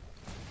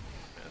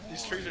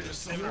 These trees are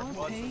just saving our Your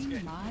butts this pain,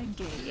 game. my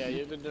gain. Yeah,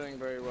 you've been doing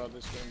very well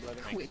this game, Bloody.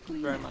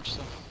 Quickly. Very much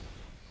so.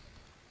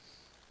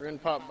 We're in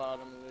pop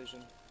bottom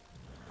illusion.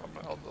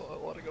 I'll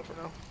let it go for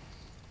now.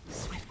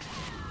 Swiftly.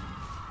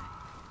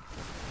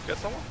 Get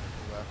someone?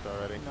 He left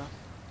already. No.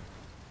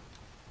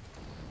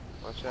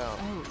 Watch out.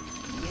 Oh,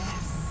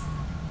 yes.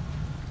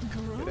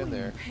 Growing Get in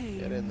there.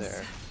 pains. Get in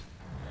there.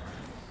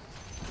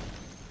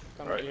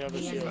 Alright, you have a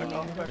The shield. enemy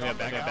off, back Yeah,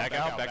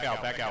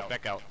 off,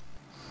 back out.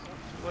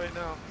 Too late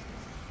now.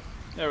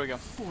 There we go.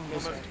 Forward.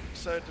 Moment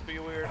decided to be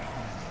weird.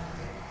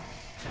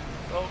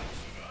 Oh.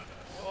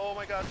 Oh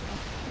my god.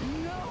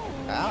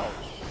 Ouch. I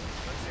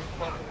see him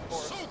clump in the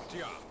chorus.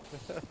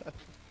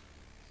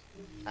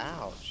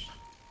 Ouch.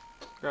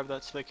 Grab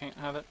that so they can't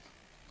have it.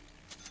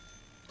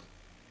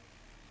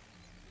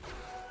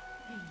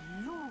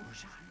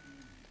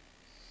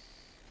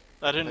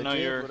 I didn't know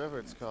you're. whatever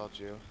it's called,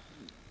 you.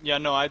 Yeah,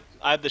 no, I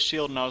had the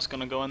shield and I was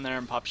gonna go in there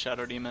and pop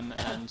Shadow Demon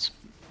and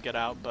get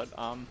out, but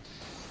I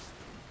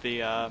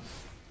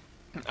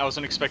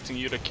wasn't expecting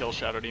you to kill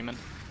Shadow Demon.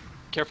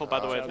 Careful, by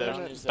the way,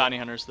 the bounty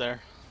hunter's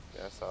there.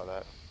 Yeah, I saw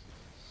that.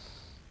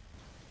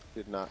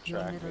 Did not Your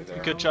track middle me there.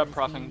 tower Good job is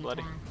profiting being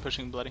bloody, attacked.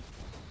 pushing bloody,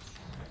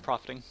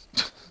 profiting.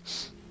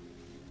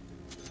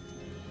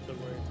 The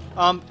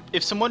word.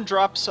 If someone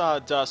drops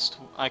dust,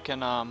 I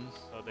can Oh,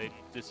 they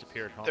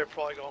disappeared, huh? They're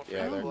probably going for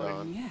Yeah, it. they're Oh,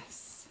 gone.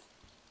 yes.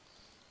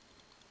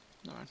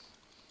 Alright.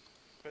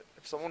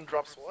 If someone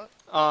drops what?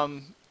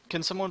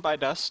 Can someone buy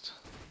dust?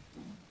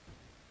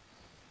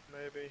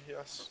 Maybe,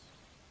 yes.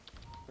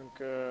 I think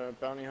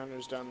bounty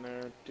hunters down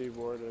there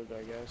dewarded,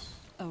 I guess.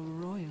 A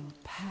royal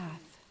path.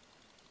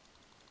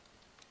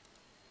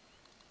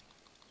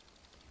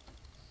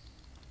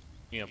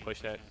 You gonna push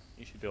that?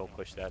 You should be able to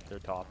push that. They're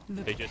top.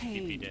 The They just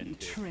TP'd pain in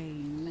too.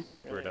 train.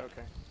 We're done.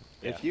 Okay.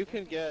 Yeah. If you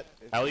can get,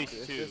 At least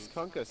if two. this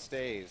Kunkka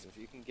stays, if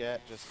you can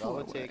get, just all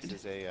it takes Forward.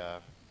 is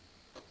a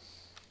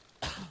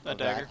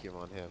dagger. vacuum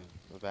on him.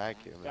 A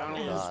vacuum, Down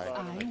and he'll is die.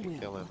 fine. I can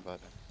kill will. him, but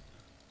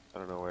I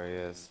don't know where he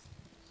is.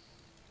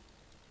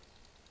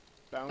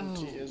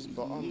 Bounty is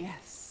Oh, bottom.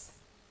 yes.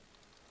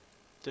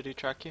 Did he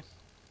track you?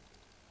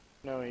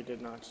 No, he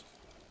did not.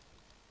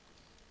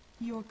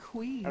 Your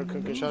queen. How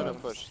could They're we trying to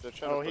Moves. push. They're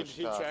trying Oh, to he push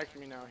top. tracked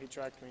me now. He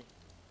tracked me.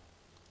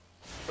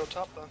 Go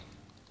top then.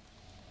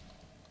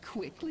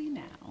 Quickly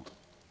now.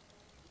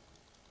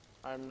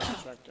 I'm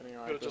not tracked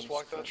anymore. Could've just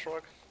walked that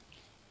shrug.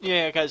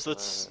 Yeah, guys,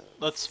 let's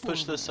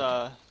push this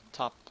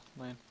top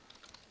lane.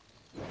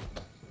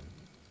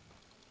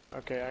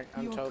 Okay,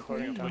 I'm Your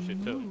teleporting queen top. Push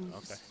it too.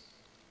 moves. Okay.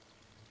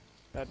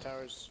 That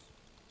tower's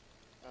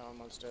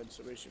almost dead,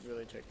 so we should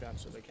really take that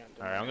so they can't.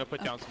 Alright, I'm gonna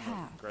put A down some more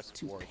path aggressive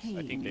to wards. I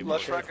pain. think they will.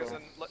 Left Careful. track is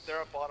in.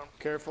 They're at bottom.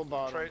 Careful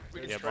bottom. Trade- we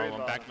can Yeah, There's but trade I'm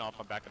backing bottom. off.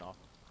 I'm backing off.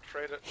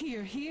 Trade it.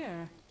 Here,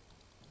 here.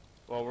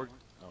 Well, we're.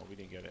 Oh, we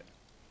didn't get it.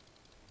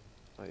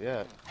 Not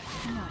yet.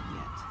 Not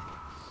yet.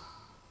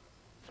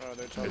 Oh,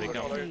 they're Here they teleporting.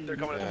 come. Oh, they're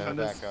coming to Yeah, defend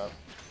us. back up.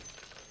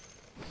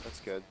 That's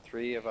good.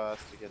 3 of us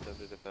to get them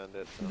to defend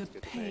it. The Sounds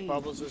good to me. pain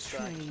Bubbles is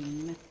tracked.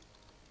 train.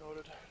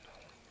 Noted.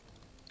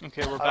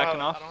 Okay, we're I backing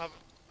don't off. have,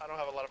 I don't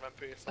have a lot of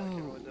MP, so I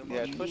can't really do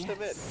much. Yeah, push them in.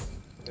 Yes.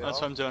 They That's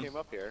all what I'm doing. Came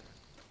up here.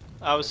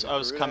 I was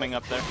Garuda coming has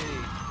up a there. TP.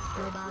 Your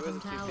Who has bottom a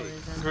tower TP?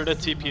 is under Garuda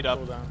attack. TP'd up.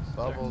 Cool down.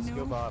 Bubbles, No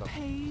go bottom.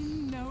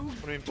 pain, no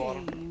What do you mean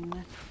bottom?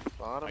 gain.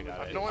 Bottom. I got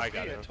and- it. No I MP,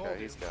 got I it. told Okay,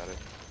 you. he's got it.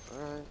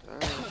 Alright,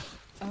 alright.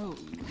 Oh,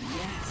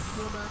 yes.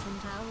 Your bottom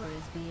tower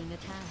is being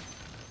attacked.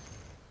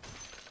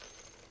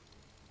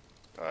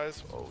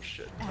 Guys, oh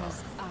shit.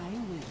 As I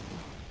will.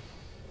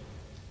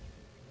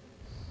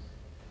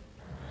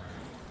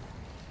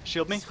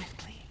 Shield me.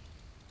 Swiftly.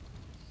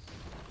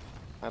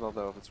 I don't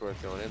know if it's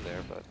worth going in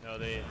there, but No,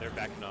 they're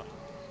backing up.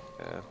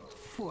 yeah.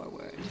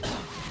 Forward.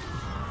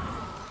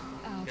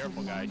 Out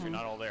Careful, of guys. You're mana.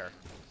 not all there.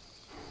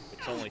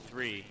 It's only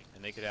 3,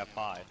 and they could have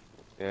 5.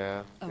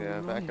 Yeah, A yeah,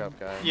 back royal up,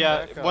 guys.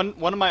 Yeah, Back up.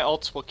 one of my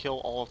ults will kill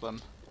all of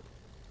them.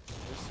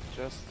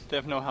 Just, They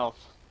have no health.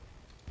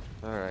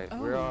 alright.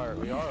 Oh, we are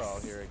all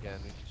yes. here again.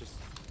 We should just,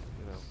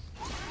 you know.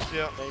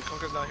 Yeah,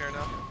 Funker's not here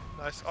now.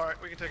 Nice.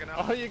 Alright, we can take it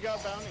now. Oh, you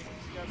got bounty.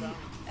 You got bounty.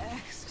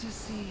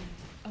 Ecstasy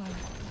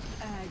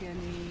of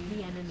agony.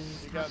 The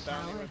enemy's You top got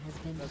bounty tower with- has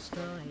been that's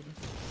destroyed.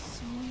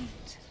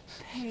 Sweet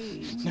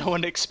pain. No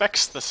one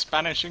expects the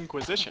Spanish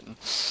Inquisition.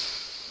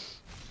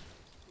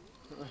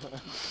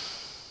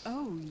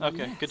 Oh, Okay,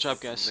 yes. good job,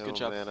 guys. No Good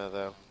job. mana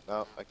though.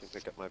 Oh, I can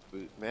pick up my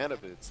mana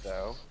boots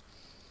though.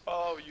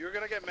 Oh, you're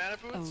gonna get mana A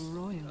boots?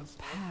 royal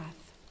path.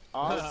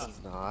 Awesome.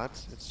 It's not.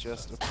 It's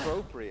just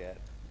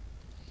appropriate.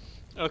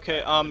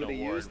 Okay, I'm No gonna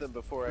use ward. them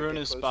before I Rune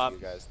get is close bot. to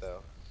you guys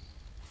though.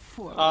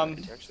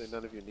 Forward. Actually,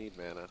 none of you need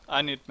mana.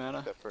 I need mana.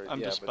 Except for, I'm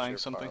yeah, just but buying you're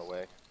something. Far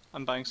away.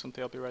 I'm buying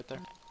something. I'll be right there.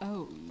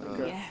 Oh,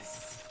 Okay.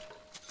 yes.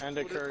 And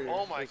a courier.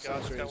 Oh my with god,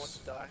 this guy sentries. wants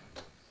to die.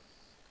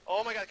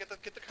 Oh my god, get the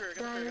courier, get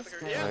the courier, get the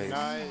courier. Yeah!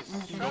 Nice.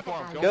 Nice. Trap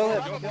him, Go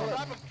trap ahead, him, kill him.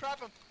 trap him, trap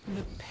him.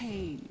 The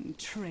pain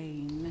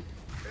train.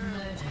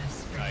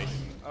 Nice.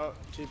 Oh,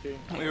 TP.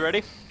 Are we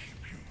ready?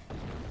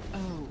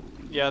 Oh,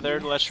 Yeah, their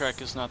yes.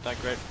 Leshrac is not that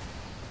great.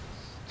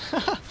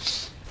 Are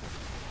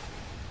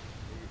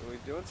we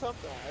doing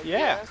something? I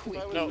Yeah. asked if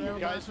I was No, there. Your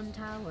guys, bottom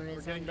tower We're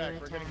is getting under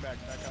back. We're attack. getting back.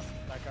 Back up.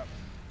 Back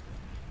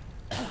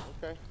up.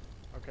 Okay.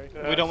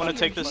 Okay. We don't want to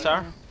take this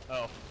tower?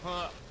 Oh.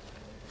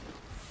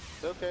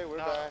 It's okay, we're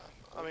No, back.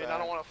 I mean, I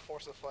don't want to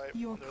force a fight.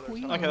 Your under their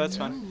queen tower. Okay, that's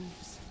fine.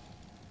 moves.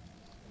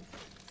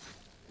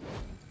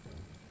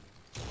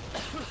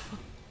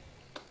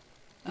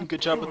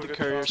 Good job with the Good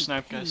courier job.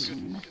 snipe, guys.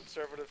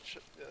 Conservative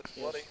shit. Yeah, it's Yes,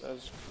 bloody. that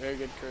was very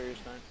good courier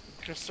snipe.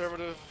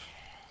 Conservative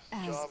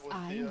As job with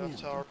I the will.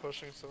 tower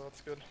pushing, so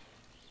that's good.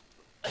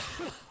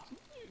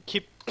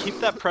 Keep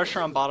that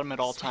pressure on bottom at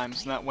all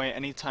times, and that way,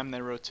 anytime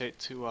they rotate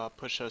to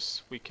push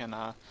us, we can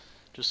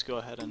just go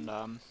ahead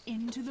and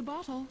Into the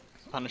bottle.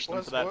 punish Who them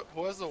has, for that.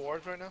 who has the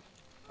ward right now?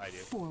 I do.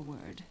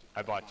 Forward.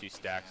 I bought 2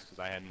 stacks because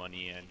I had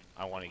money and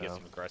I want to get Oh.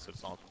 some aggressive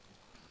songs.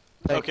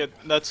 Okay,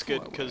 that's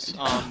good, because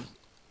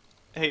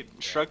Hey,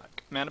 Shrug,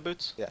 mana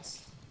boots?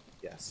 Yes.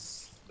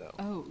 Yes. No.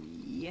 Oh,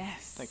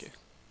 yes. Thank you.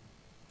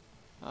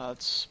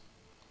 It's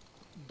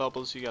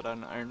Bubbles, you got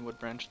an ironwood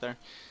branch there.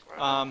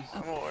 A I'm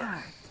aware.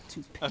 path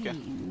to Okay.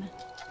 pain.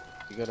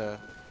 You gotta.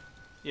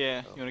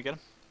 Yeah, Oh. you wanna get him?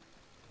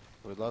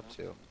 We'd love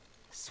to.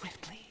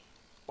 Swiftly.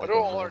 Why do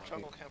all our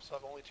jungle camps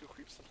have only 2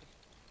 creeps in them?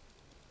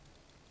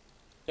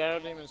 Shadow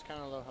Demon's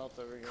kind of low health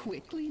over here.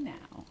 Quickly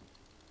now.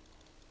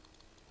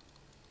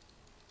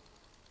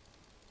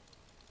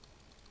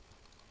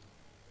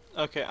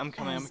 Okay, I'm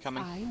coming, I'm As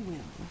coming. I will.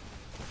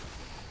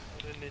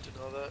 I didn't need to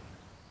know that.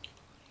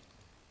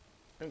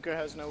 Kunkka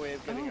has no way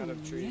of getting oh, out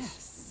of trees.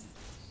 yes.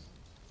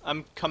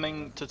 I'm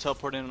coming to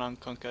teleport in on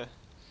Kunkka.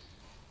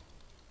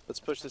 Let's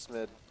push this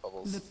mid,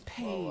 Bubbles. The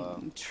pain while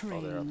they're up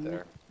train.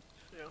 there.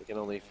 Yeah. We can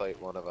only fight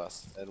one of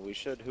us, and we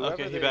should. Whoever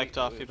Okay, he they- backed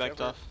off, he backed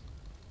whichever- off.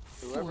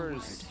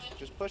 Whoever's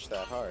just push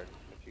that hard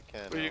if you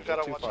can. Well, you We're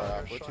gotta too watch far out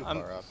up. your We're too shot.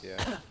 far up.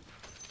 Yeah.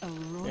 A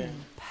royal Yeah.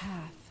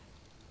 path.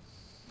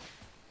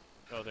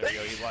 Oh, there you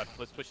go. You left.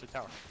 Let's push the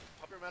tower.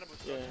 Pop your mana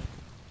boots Yeah.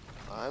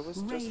 up. I was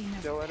just Reign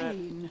of doing it.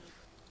 pain.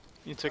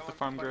 You took the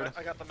farm grid.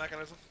 I got the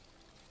mechanism.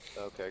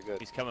 Okay, good.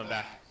 He's coming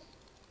back.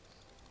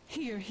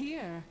 Here,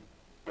 here.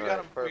 We Alright,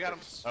 got him. We got him.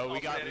 perfect. Oh, we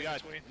got. alternating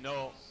between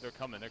No, they're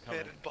coming. They're coming.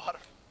 mid and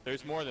bottom.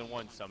 There's more than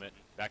one summit.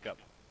 Back up.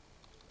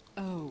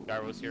 Oh,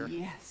 Gyro's here.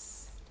 yes.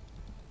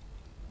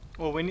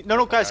 Well, we need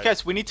no, Guys.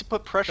 guys. We need to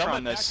put pressure Summit,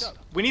 on this. back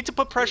up. We need to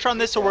put pressure on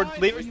this, or we're Why?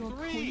 leaving. Your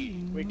Three.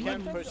 queen. We will-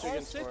 can't Let them push all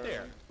against sit four.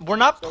 there. We're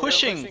not So we're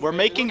pushing. pushing We're mid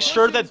making as well?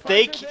 sure that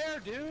they. Sponsor there,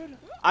 dude.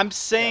 I'm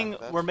saying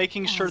that's- we're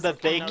making sure As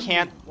that they I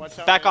can't. Watch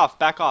out, Back man. off.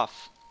 Back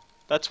off.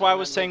 That's why I And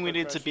was then saying we we put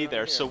needed to pressure be on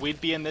there, here. so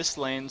we'd be in this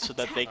lane so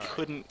that they Attack.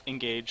 couldn't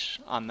engage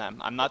on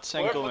them. I'm not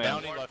saying Look, go look, in. that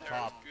Bounty ward left there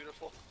is top.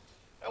 Beautiful.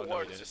 That Oh, no,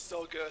 ward he is didn't. just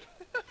so good.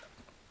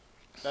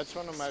 That's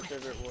one of my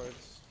favorite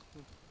wards.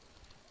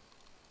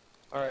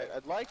 All right,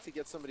 I'd like to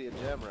get somebody a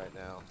gem right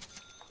now.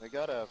 I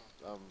got a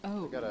Oh,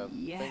 I got a thing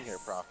here,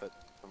 yes. Prophet.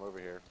 Come over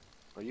here,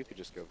 or you could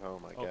just go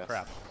home, I Oh guess.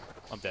 crap.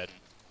 I'm dead.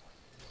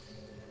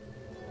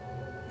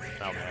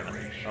 Oh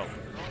man. Oh,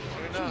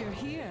 Maybe not. Here,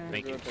 here.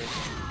 thank you.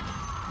 Rotation.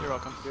 You're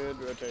welcome. Good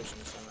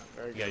rotation, Summit.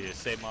 Very Yeah, good. you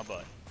just saved my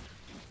butt.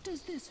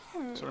 Does this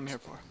hurt? That's what I'm here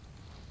for.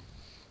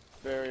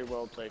 Very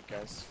well played,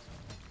 guys.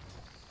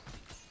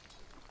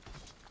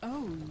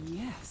 Oh,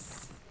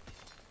 yes.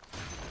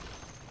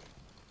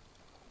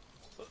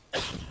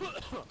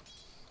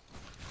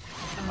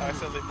 I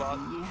accidentally bought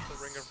yes.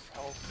 the Ring of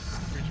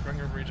Health, Ring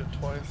of Regen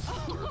twice.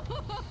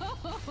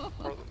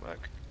 Or the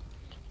mech.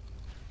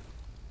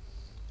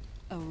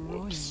 A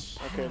royal Whoops.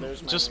 path. Okay,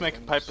 there's my Just make a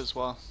minions. pipe as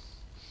well.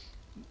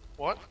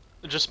 What?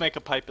 Just make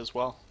a pipe as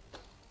well.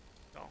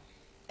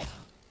 No.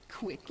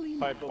 Quickly.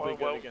 Pipe will be Well,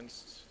 good well.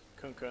 against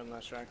Kunkka and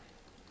Leshrac.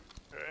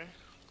 Okay.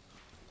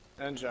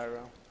 And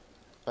Gyro.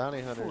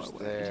 Bounty hunter's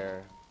Forward.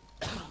 there,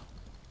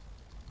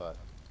 but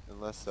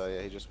unless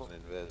yeah, he just went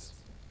invis.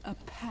 A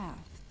path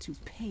to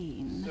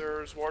pain.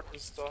 There's ward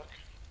and stock.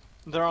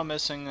 They're all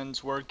missing, and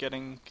we're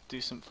getting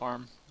decent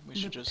farm. We The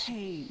should just.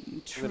 pain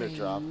I'm train. gonna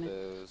drop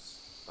those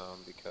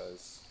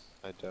because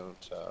I don't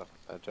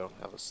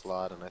have a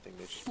slot, and I think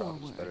they should probably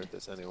just better Forward. at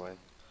this anyway.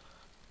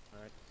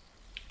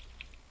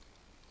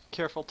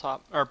 Careful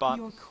top or bot.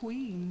 Your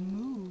queen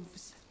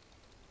moves.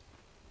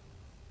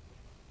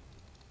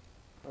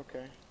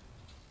 Okay.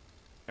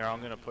 Here,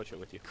 I'm gonna push it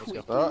with you. Let's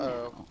go. Quickly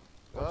Uh-oh. now.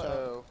 Watch out.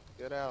 Uh-oh.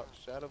 Get out.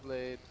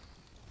 Shadowblade.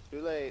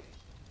 Too late.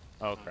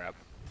 Oh crap.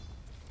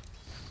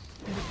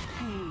 The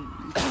pain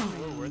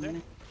Where were they?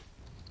 train.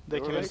 They They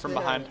came were in right from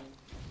there. behind.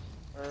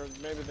 Or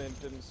maybe they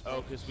didn't.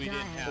 Oh, because we didn't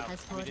Giant have.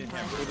 has We didn't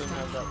have. We didn't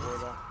have that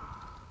ward out.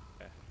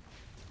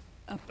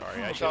 A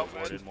Sorry, I path should have Watch out,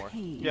 warded to more.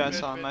 pain. Yeah, I Mid,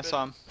 saw him. mid, I mid.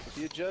 saw him. If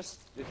you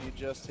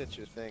just hit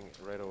your thing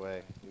right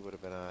away, you would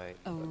have been alright.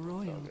 A but it's all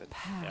royal good. Yeah, I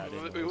path. didn't We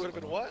know would this have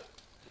been one. what?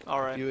 All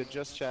If right. you had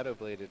just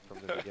shadowbladed from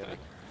the beginning.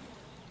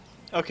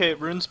 Okay,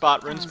 rune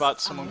spot. Rune As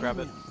spot. Someone I grab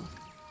it. will.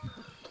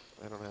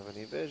 I don't have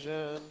any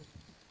vision.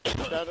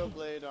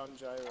 Shadowblade on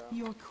Gyro.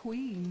 Your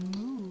queen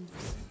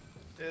moves.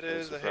 It No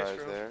is a surprise haste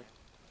room. there.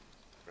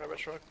 Grab a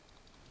truck.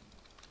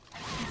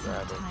 It's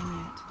Grab not it.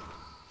 time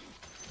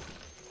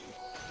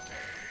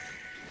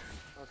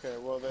Okay,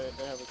 well they have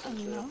a yet. A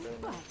sentry up love there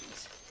now.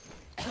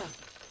 bite.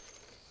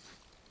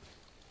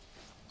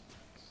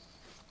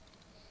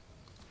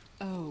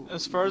 Oh.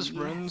 As far as yes.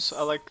 runes,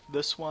 I like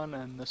this one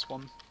and this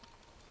one.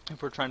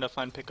 If we're trying to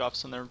find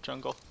pickoffs in their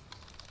jungle.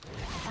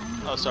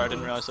 Oh, sorry, I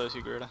didn't realize that was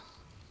you, Gerda.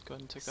 Go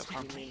ahead and take that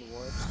farm. You mean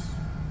wards?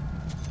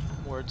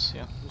 Words,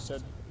 yeah.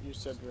 You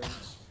said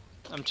runes.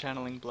 I'm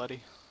channeling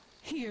bloody.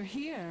 Here,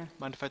 here.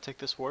 Mind if I take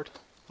this ward?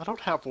 I don't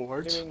have You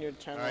wards. mean you're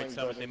channeling Summit,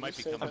 blood, they and might you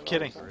be say coming. I'm that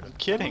kidding. all the time. I'm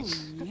kidding.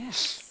 Oh,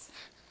 yes.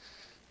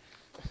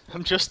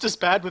 I'm just as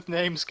bad with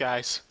names,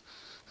 guys.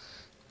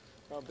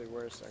 Probably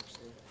worse,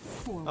 actually.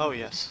 Forward. Oh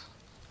yes,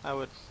 I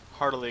would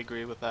heartily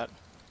agree with that.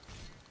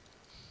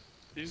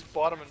 These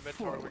bottom and mid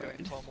tower we're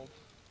getting Forward. pummeled.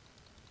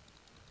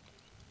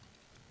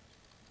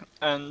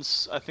 And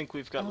I think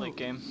we've got Oh, late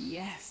game.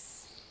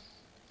 Yes.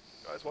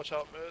 Guys, watch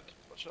out mid.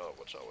 Watch out,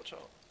 watch out, watch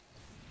out.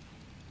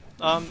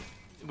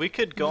 We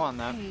could go on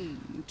that.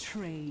 Pain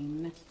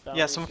train.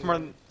 Yeah, some of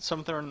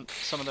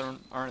them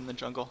are in the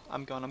jungle.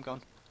 I'm going.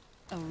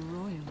 A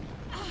royal.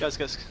 Guys.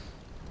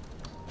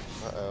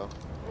 Uh-oh.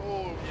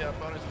 Oh, yeah,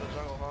 bonus in the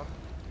jungle, huh?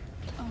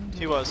 Under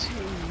He was. pain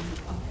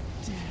of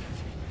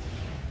death.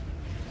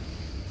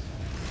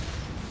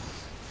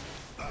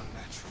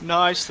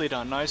 Nicely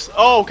done. Nice.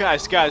 Oh,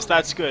 guys,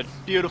 that's good.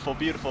 Beautiful.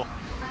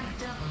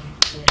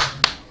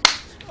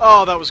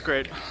 Oh, that was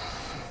great.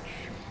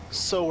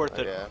 So worth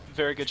it. Yeah.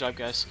 Very good job,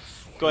 guys.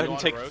 Go ahead and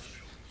want take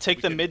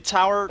Roche? the mid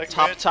tower, Take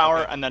top mid? tower,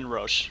 Okay. and then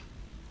Roche.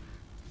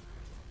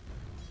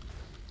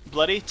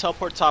 Bloody,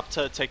 teleport top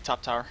to take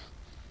top tower.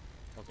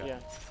 Okay. Yeah.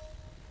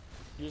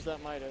 Use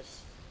that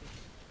Midas.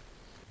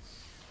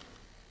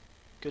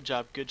 Good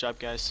job,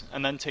 guys.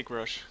 And then take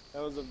Roche.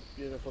 That was a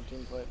beautiful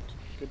team play.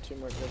 Good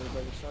teamwork,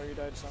 everybody. Sorry you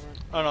died, Summer.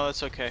 Oh no,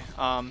 that's okay.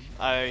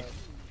 I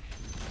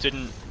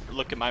didn't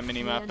look at my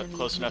minimap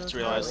close enough to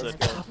realize that.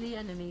 The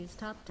enemy's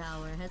top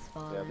tower has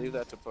fallen. Yeah, leave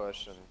that to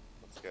push and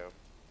let's go.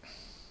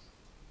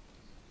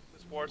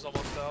 This ward's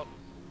almost out.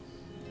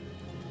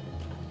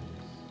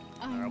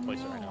 I I'll know place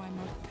it right now. I'm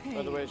a pain,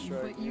 By the way,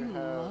 Shrek, but you you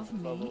have love me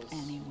bubbles.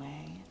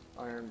 anyway.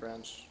 Iron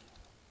Branch.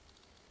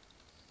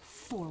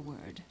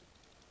 Forward.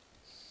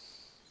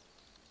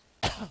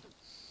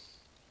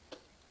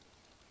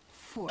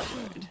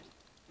 Forward.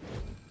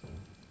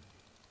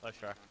 Let's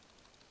try.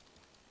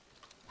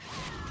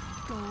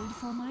 Gold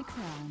for my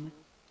crown.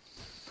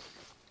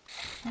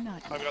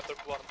 Not I've yet. got the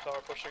bottom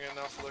tower pushing in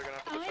now, so they're gonna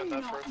have to defend I'm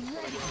that not first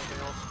before they do ready. anything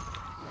else.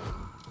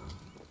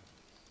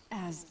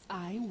 As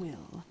I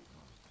will.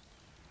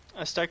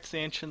 I stacked the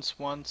ancients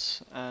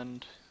once,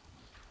 and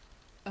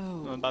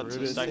I'm Oh, about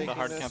to stack the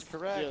hard camp.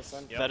 Correct. Yes,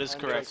 I'm, That is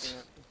I'm correct. taking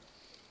it.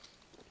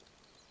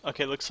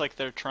 Okay, looks like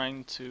they're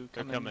trying to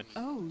They're come in. coming.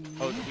 oh,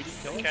 Oh, yes. we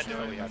didn't kill it? Can't do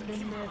Oh, it. we got Has it.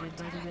 been murdered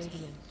by the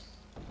Radiant.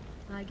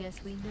 I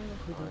guess we know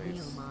who the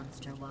real Nice.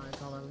 monster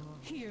was all along.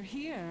 Here,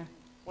 here.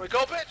 Wait, go,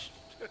 bitch!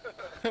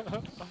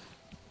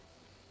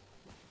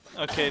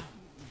 Okay,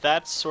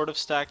 that's sort of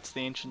stacked. The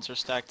ancients are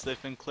stacked.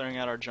 They've been clearing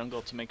out our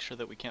jungle to make sure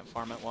that we can't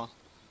farm it well.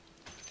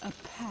 A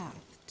path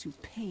to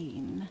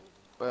pain.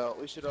 Well,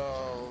 we should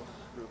all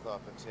group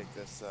up and take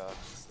this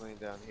lane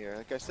down here.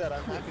 Like I said,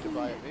 I'm happy to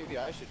buy it. Maybe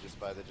I should just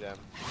buy the gem.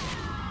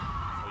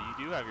 Well,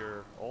 you do have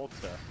your old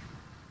stuff.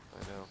 I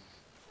know.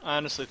 I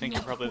honestly think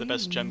you're probably the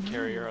best gem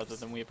carrier other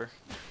than Weaver.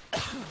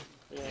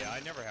 Yeah, I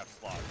never have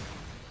slots.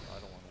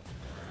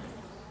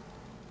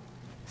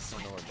 So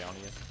I don't know where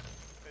bounty is.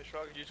 Hey,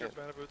 Shrug, use your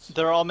banner boots.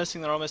 They're all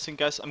missing,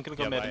 guys. I'm gonna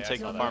go Yeah, mid but and I take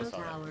saw the that.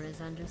 farm. Your tower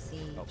is under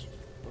siege.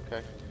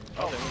 Okay.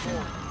 Oh,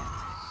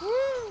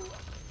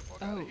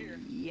 Oh,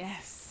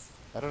 yes.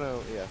 I don't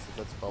know. Yeah, so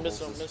that's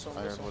Bubbles' Missile.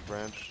 Ironwood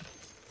Branch.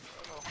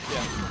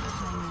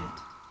 Behind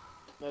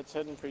That's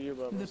heading for you, it.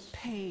 The Bubbles.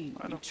 pain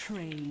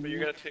train. But you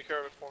gotta take care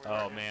of it for me.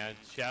 oh right? man,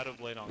 Shadow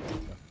Blade on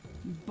Luca.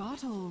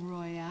 Battle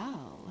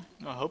Royale.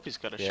 I hope he's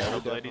got a Yeah, we Shadow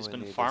Blade. He's definitely been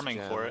need this farming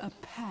gem. for it. A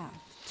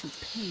path to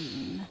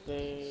pain.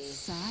 They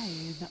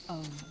Scythe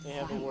of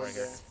have a ward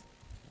there. vice.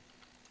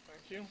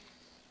 Thank you.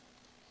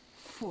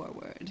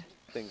 Forward.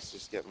 Things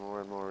just get more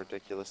and more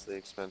ridiculously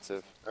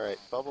expensive. All right,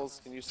 Bubbles,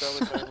 can you sell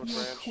this Ironwood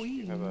Your Branch?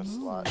 You have a queen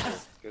slot. moves. Here.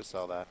 Go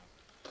sell that.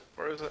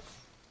 Where is it?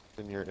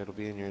 It'll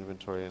be in your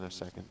inventory in a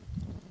second.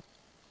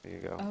 There you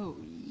go. Oh,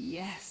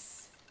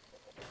 yes.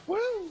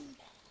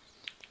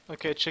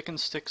 Okay, chicken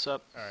sticks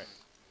up. Alright.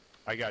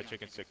 I got a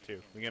chicken stick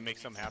too. We gonna make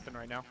something happen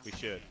right now? We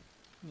should.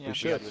 Yeah. We We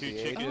should. got with two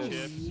the chicken Aegis.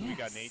 chips. We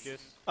got an yes.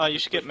 Aegis. You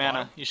should get Which mana.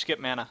 bottom? You should get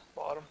mana.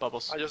 Bottom.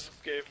 Bubbles. I just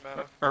gave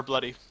mana. Or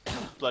Bloody.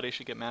 Bloody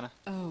should get mana.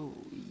 Oh,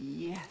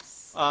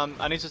 yes.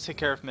 I need to take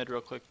care of mid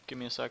real quick. Give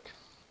me a sec.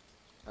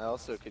 I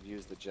also could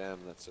use the gem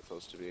that's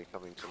supposed to be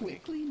coming to me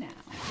Quickly now.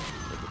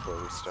 right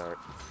before we start.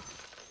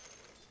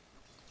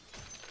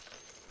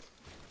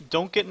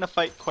 Don't get in a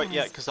fight quite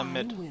yet, As because I'm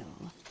I mid.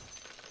 will.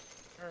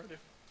 Alrighty.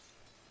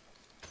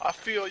 I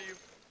feel you.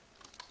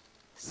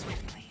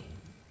 Swiftly.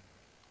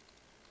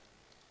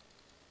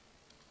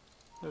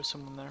 There's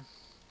someone there.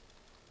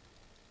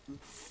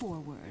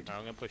 Forward. Alright,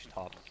 I'm gonna push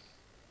top.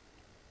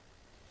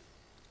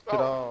 Get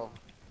all.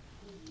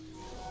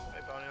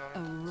 Hey, bounty A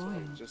on it.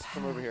 royal Just path.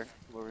 come over here.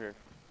 Come over here.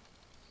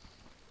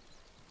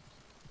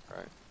 All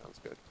right, sounds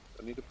good.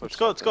 I need to push. Let's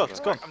go, let's go,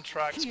 something, let's go. I'm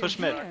tracked. Here, push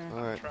mid. here.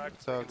 All right, Track,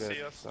 it's all they can good.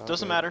 see us. It's all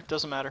Doesn't good. matter,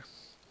 doesn't matter.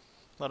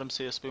 Let them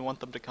see us. We want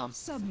them to come.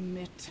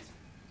 Submit.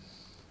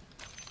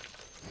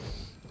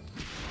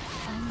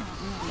 I'm not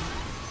ready.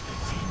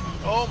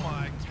 Oh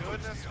my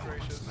goodness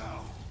gracious.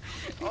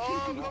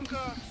 Oh,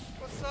 Luca!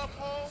 What's up,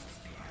 Holmes?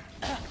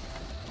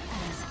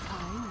 As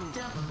I will.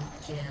 Double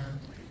kill.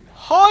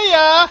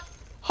 Hoya!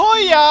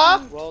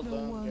 Hoya! Well The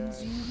done, ones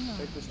guys. you love.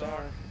 Take the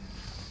star.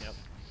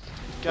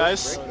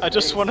 Guys, I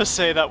just want to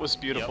say that was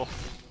beautiful.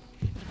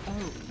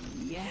 Oh,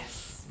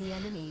 yes. The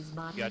enemy's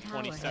bottom You got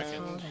 20 tower has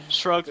seconds. fallen.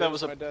 Shrug, that There's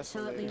was my a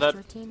So at Destiny. least That-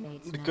 your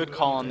teammates know good who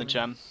call you on the are.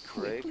 gem.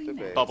 Break Quickly the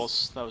now. base.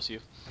 Bubbles, that was you.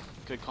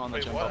 Good call on the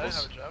Wait, gem, what? I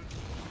Bubbles. have a gem?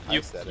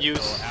 You, said it. you,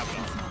 Oh,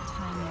 Abaddon. It's not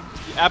time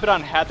yet.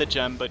 Abaddon had the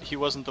gem, but he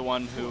wasn't the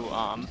one who,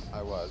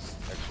 I was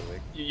actually.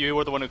 you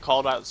were the one who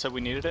called out and said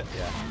we needed it?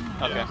 Yeah.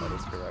 Okay, That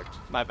is correct.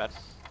 my bad.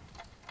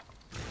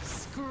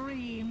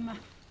 scream.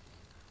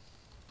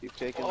 Keep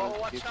taking Oh, the,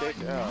 watch keep out.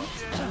 taking. Oh.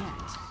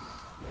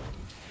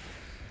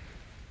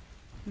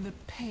 Yet. The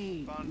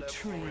pain Found that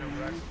train.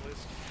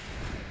 list.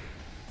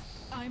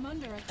 I'm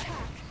under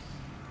attack.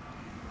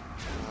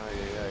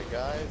 Aye,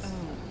 guys. Oh,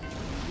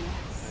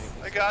 yes.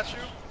 I got you.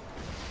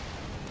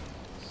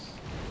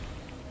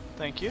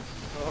 Thank you.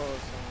 Oh,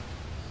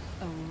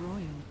 A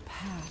royal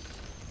path.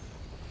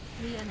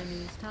 The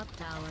enemy's top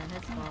tower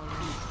has fallen.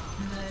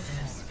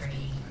 Murder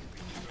spree.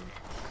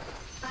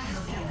 I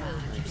hope you know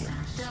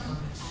double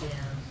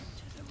kill.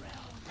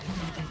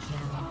 Mega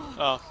kill.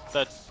 Oh,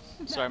 that's.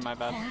 Sorry, my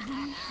bad.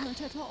 Hardly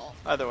hurt at all.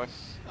 Either way.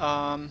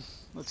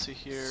 Let's see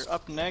here.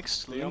 Up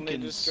next, the only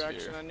Lincoln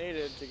distraction Sphere. I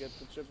needed to get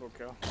the triple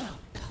kill.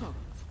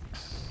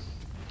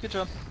 Good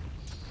job.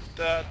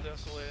 That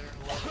desolator.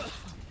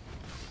 Love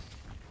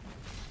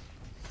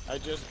I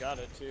just got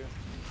it too.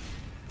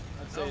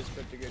 I'd say it's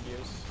put to good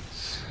use.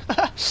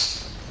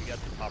 We got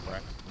the top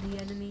rack. The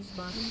enemy's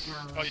bottom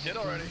tower. Oh, you did has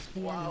already? lost. The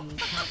Wow. enemy's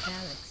top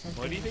barracks has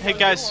What do you been think?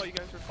 Hey, I was guys. doing while you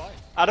guys were fighting?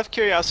 Out of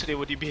curiosity,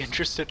 would you be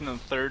interested in the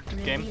third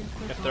game Radiant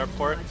if they're up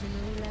for it?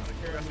 performing marginally less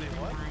poorly than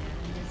what? Dire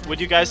and Would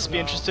you desires guys to be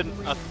go interested in? to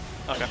win.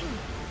 Okay.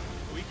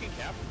 We can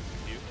cap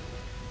you.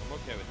 I'm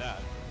okay with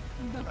that.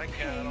 The I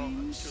can't, I don't-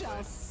 pain it's too shall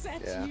late.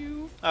 set Yeah.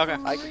 you Okay.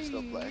 I can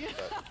still play,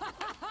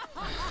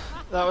 but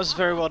That was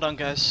very well done,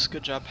 guys.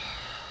 Good job.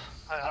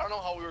 I don't know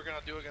how we were gonna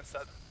do against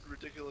that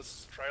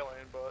ridiculous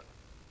tri-lane, but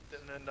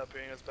didn't end up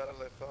being as bad as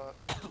I thought.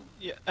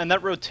 Yeah, and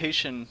that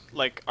rotation,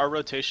 like our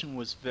rotation,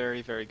 was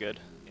very, very good.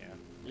 Yeah.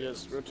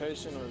 Yes,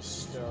 rotation was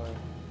stellar.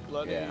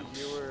 Bloody, Yeah.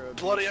 you were a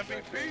Bloody beast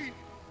back there. MVP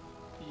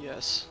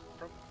Yes.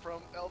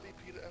 from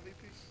LVP to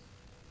MVP.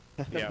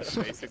 Yeah,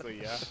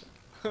 basically, yeah.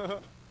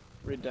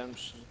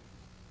 Redemption.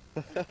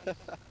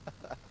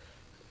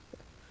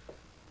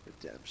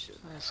 redemption.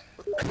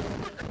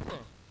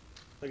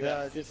 Look Yeah,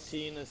 at that,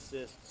 15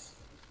 assists.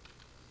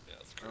 Yeah,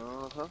 that's great.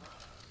 Uh-huh.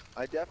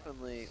 I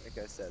definitely, like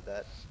I said,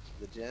 that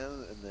the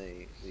gem and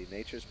the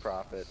Nature's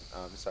Prophet,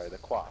 sorry, the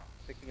Quap,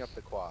 picking up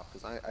the Quap,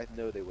 because I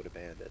know they would have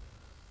banned it.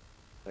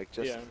 Like,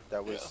 just, Yeah.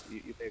 that was,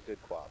 you made a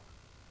good Quap.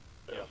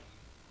 Yeah.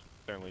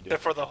 Certainly did.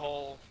 Except for the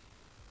whole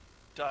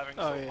diving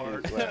Oh, so yeah.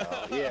 hard.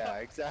 Well, yeah,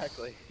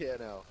 exactly, you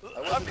know. I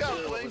I've wasn't got sure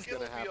what Blink, was it'll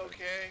gonna be happen.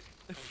 okay.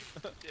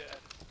 Yeah.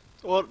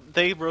 Well,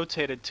 they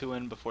rotated 2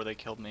 in before they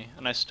killed me,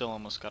 and I still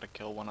almost got a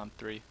kill 1 on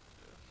 3.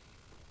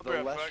 I'll be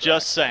right less back.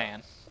 Just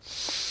saying.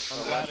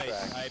 I'm glad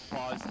Flashback. I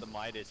paused the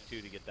Midas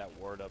too to get that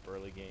ward up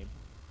early game.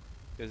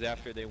 Because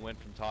after they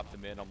went from top to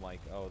mid, I'm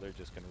like, oh, they're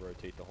just gonna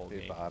rotate the whole The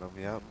game. bottom,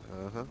 yep.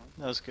 Uh-huh.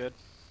 That was good.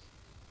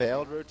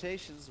 Failed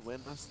rotations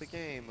win us the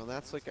game. Well,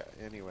 that's like,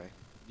 anyway.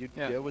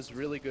 Yeah. It was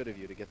really good of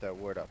you to get that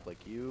word up. Like,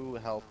 you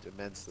helped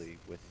immensely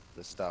with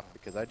the stuff,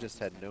 because I just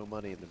had no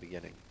money in the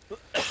beginning.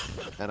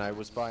 And I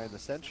was buying the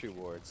sentry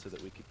ward so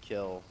that we could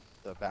kill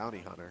the bounty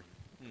hunter.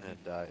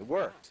 And it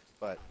worked,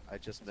 but I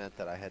just meant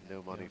that I had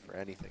no money for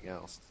anything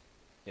else.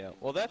 Yeah,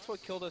 well, that's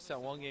what killed us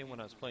that one game when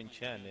I was playing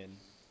Chen, and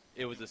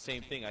it was the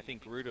same thing. I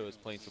think Gerudo was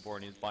playing support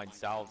and he was buying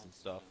salves and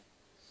stuff.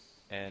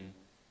 And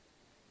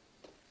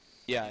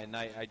yeah, and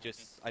I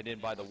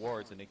didn't buy the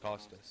wards and they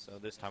cost us. So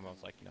this time I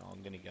was like, no,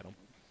 I'm gonna get them.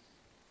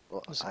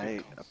 Well, That's a good I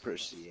call.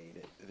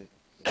 appreciate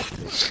it.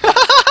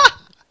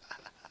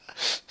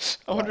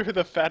 I wonder who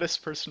the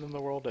fattest person in the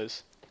world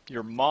is.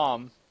 Your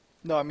mom.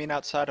 No, I mean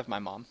outside of my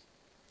mom.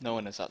 No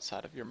one is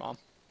outside of your mom.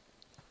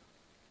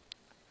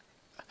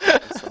 I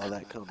saw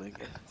that coming.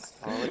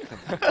 Saw it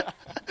coming.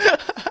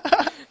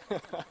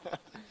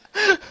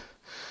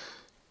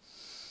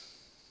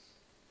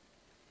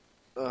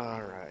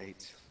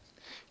 Alright.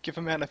 Give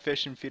a man a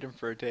fish and feed him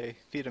for a day.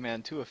 Feed a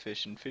man to a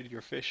fish and feed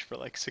your fish for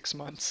like 6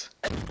 months.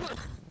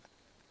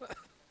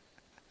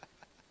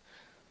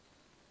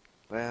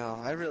 Well,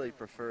 I really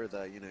prefer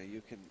the,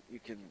 you can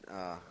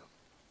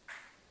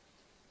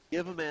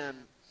give a man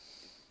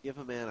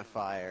a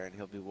fire and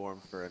he'll be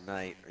warm for a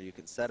night, or you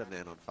can set a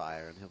man on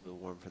fire and he'll be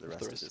warm for the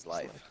rest of his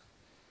life.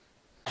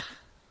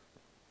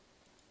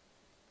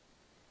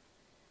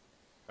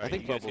 I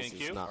think you guys Bubbles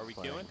gonna is queue? not Are we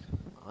playing.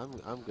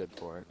 queuing? I'm good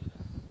for it.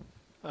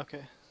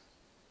 Okay.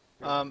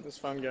 It was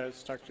fun,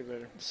 guys. Talk to you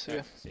later. See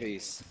ya.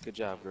 Peace. Good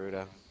job,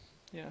 Garuda.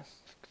 Yeah,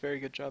 very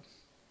good job.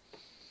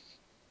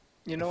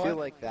 You know I feel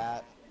what? like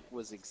that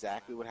was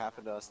exactly what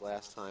happened to us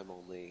last time,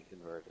 only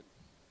inverted.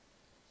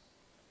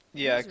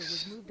 Yeah,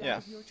 because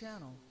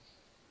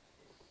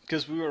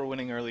we were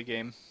winning early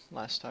game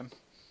last time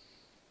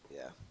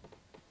Yeah.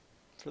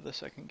 for the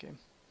second game.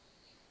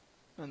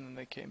 And then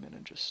they came in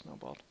and just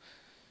snowballed.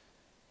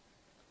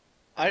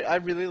 I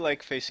really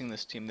like facing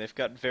this team. They've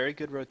got very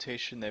good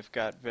rotation. They've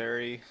got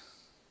very...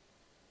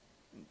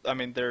 I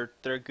mean, they're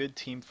a good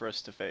team for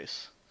us to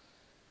face.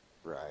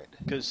 Right.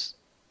 Because,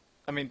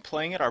 I mean,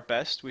 playing at our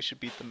best, we should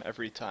beat them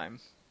every time.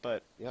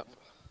 But... Yep.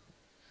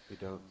 We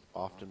don't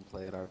often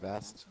play at our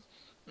best.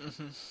 Here,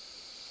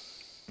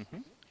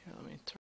 let me turn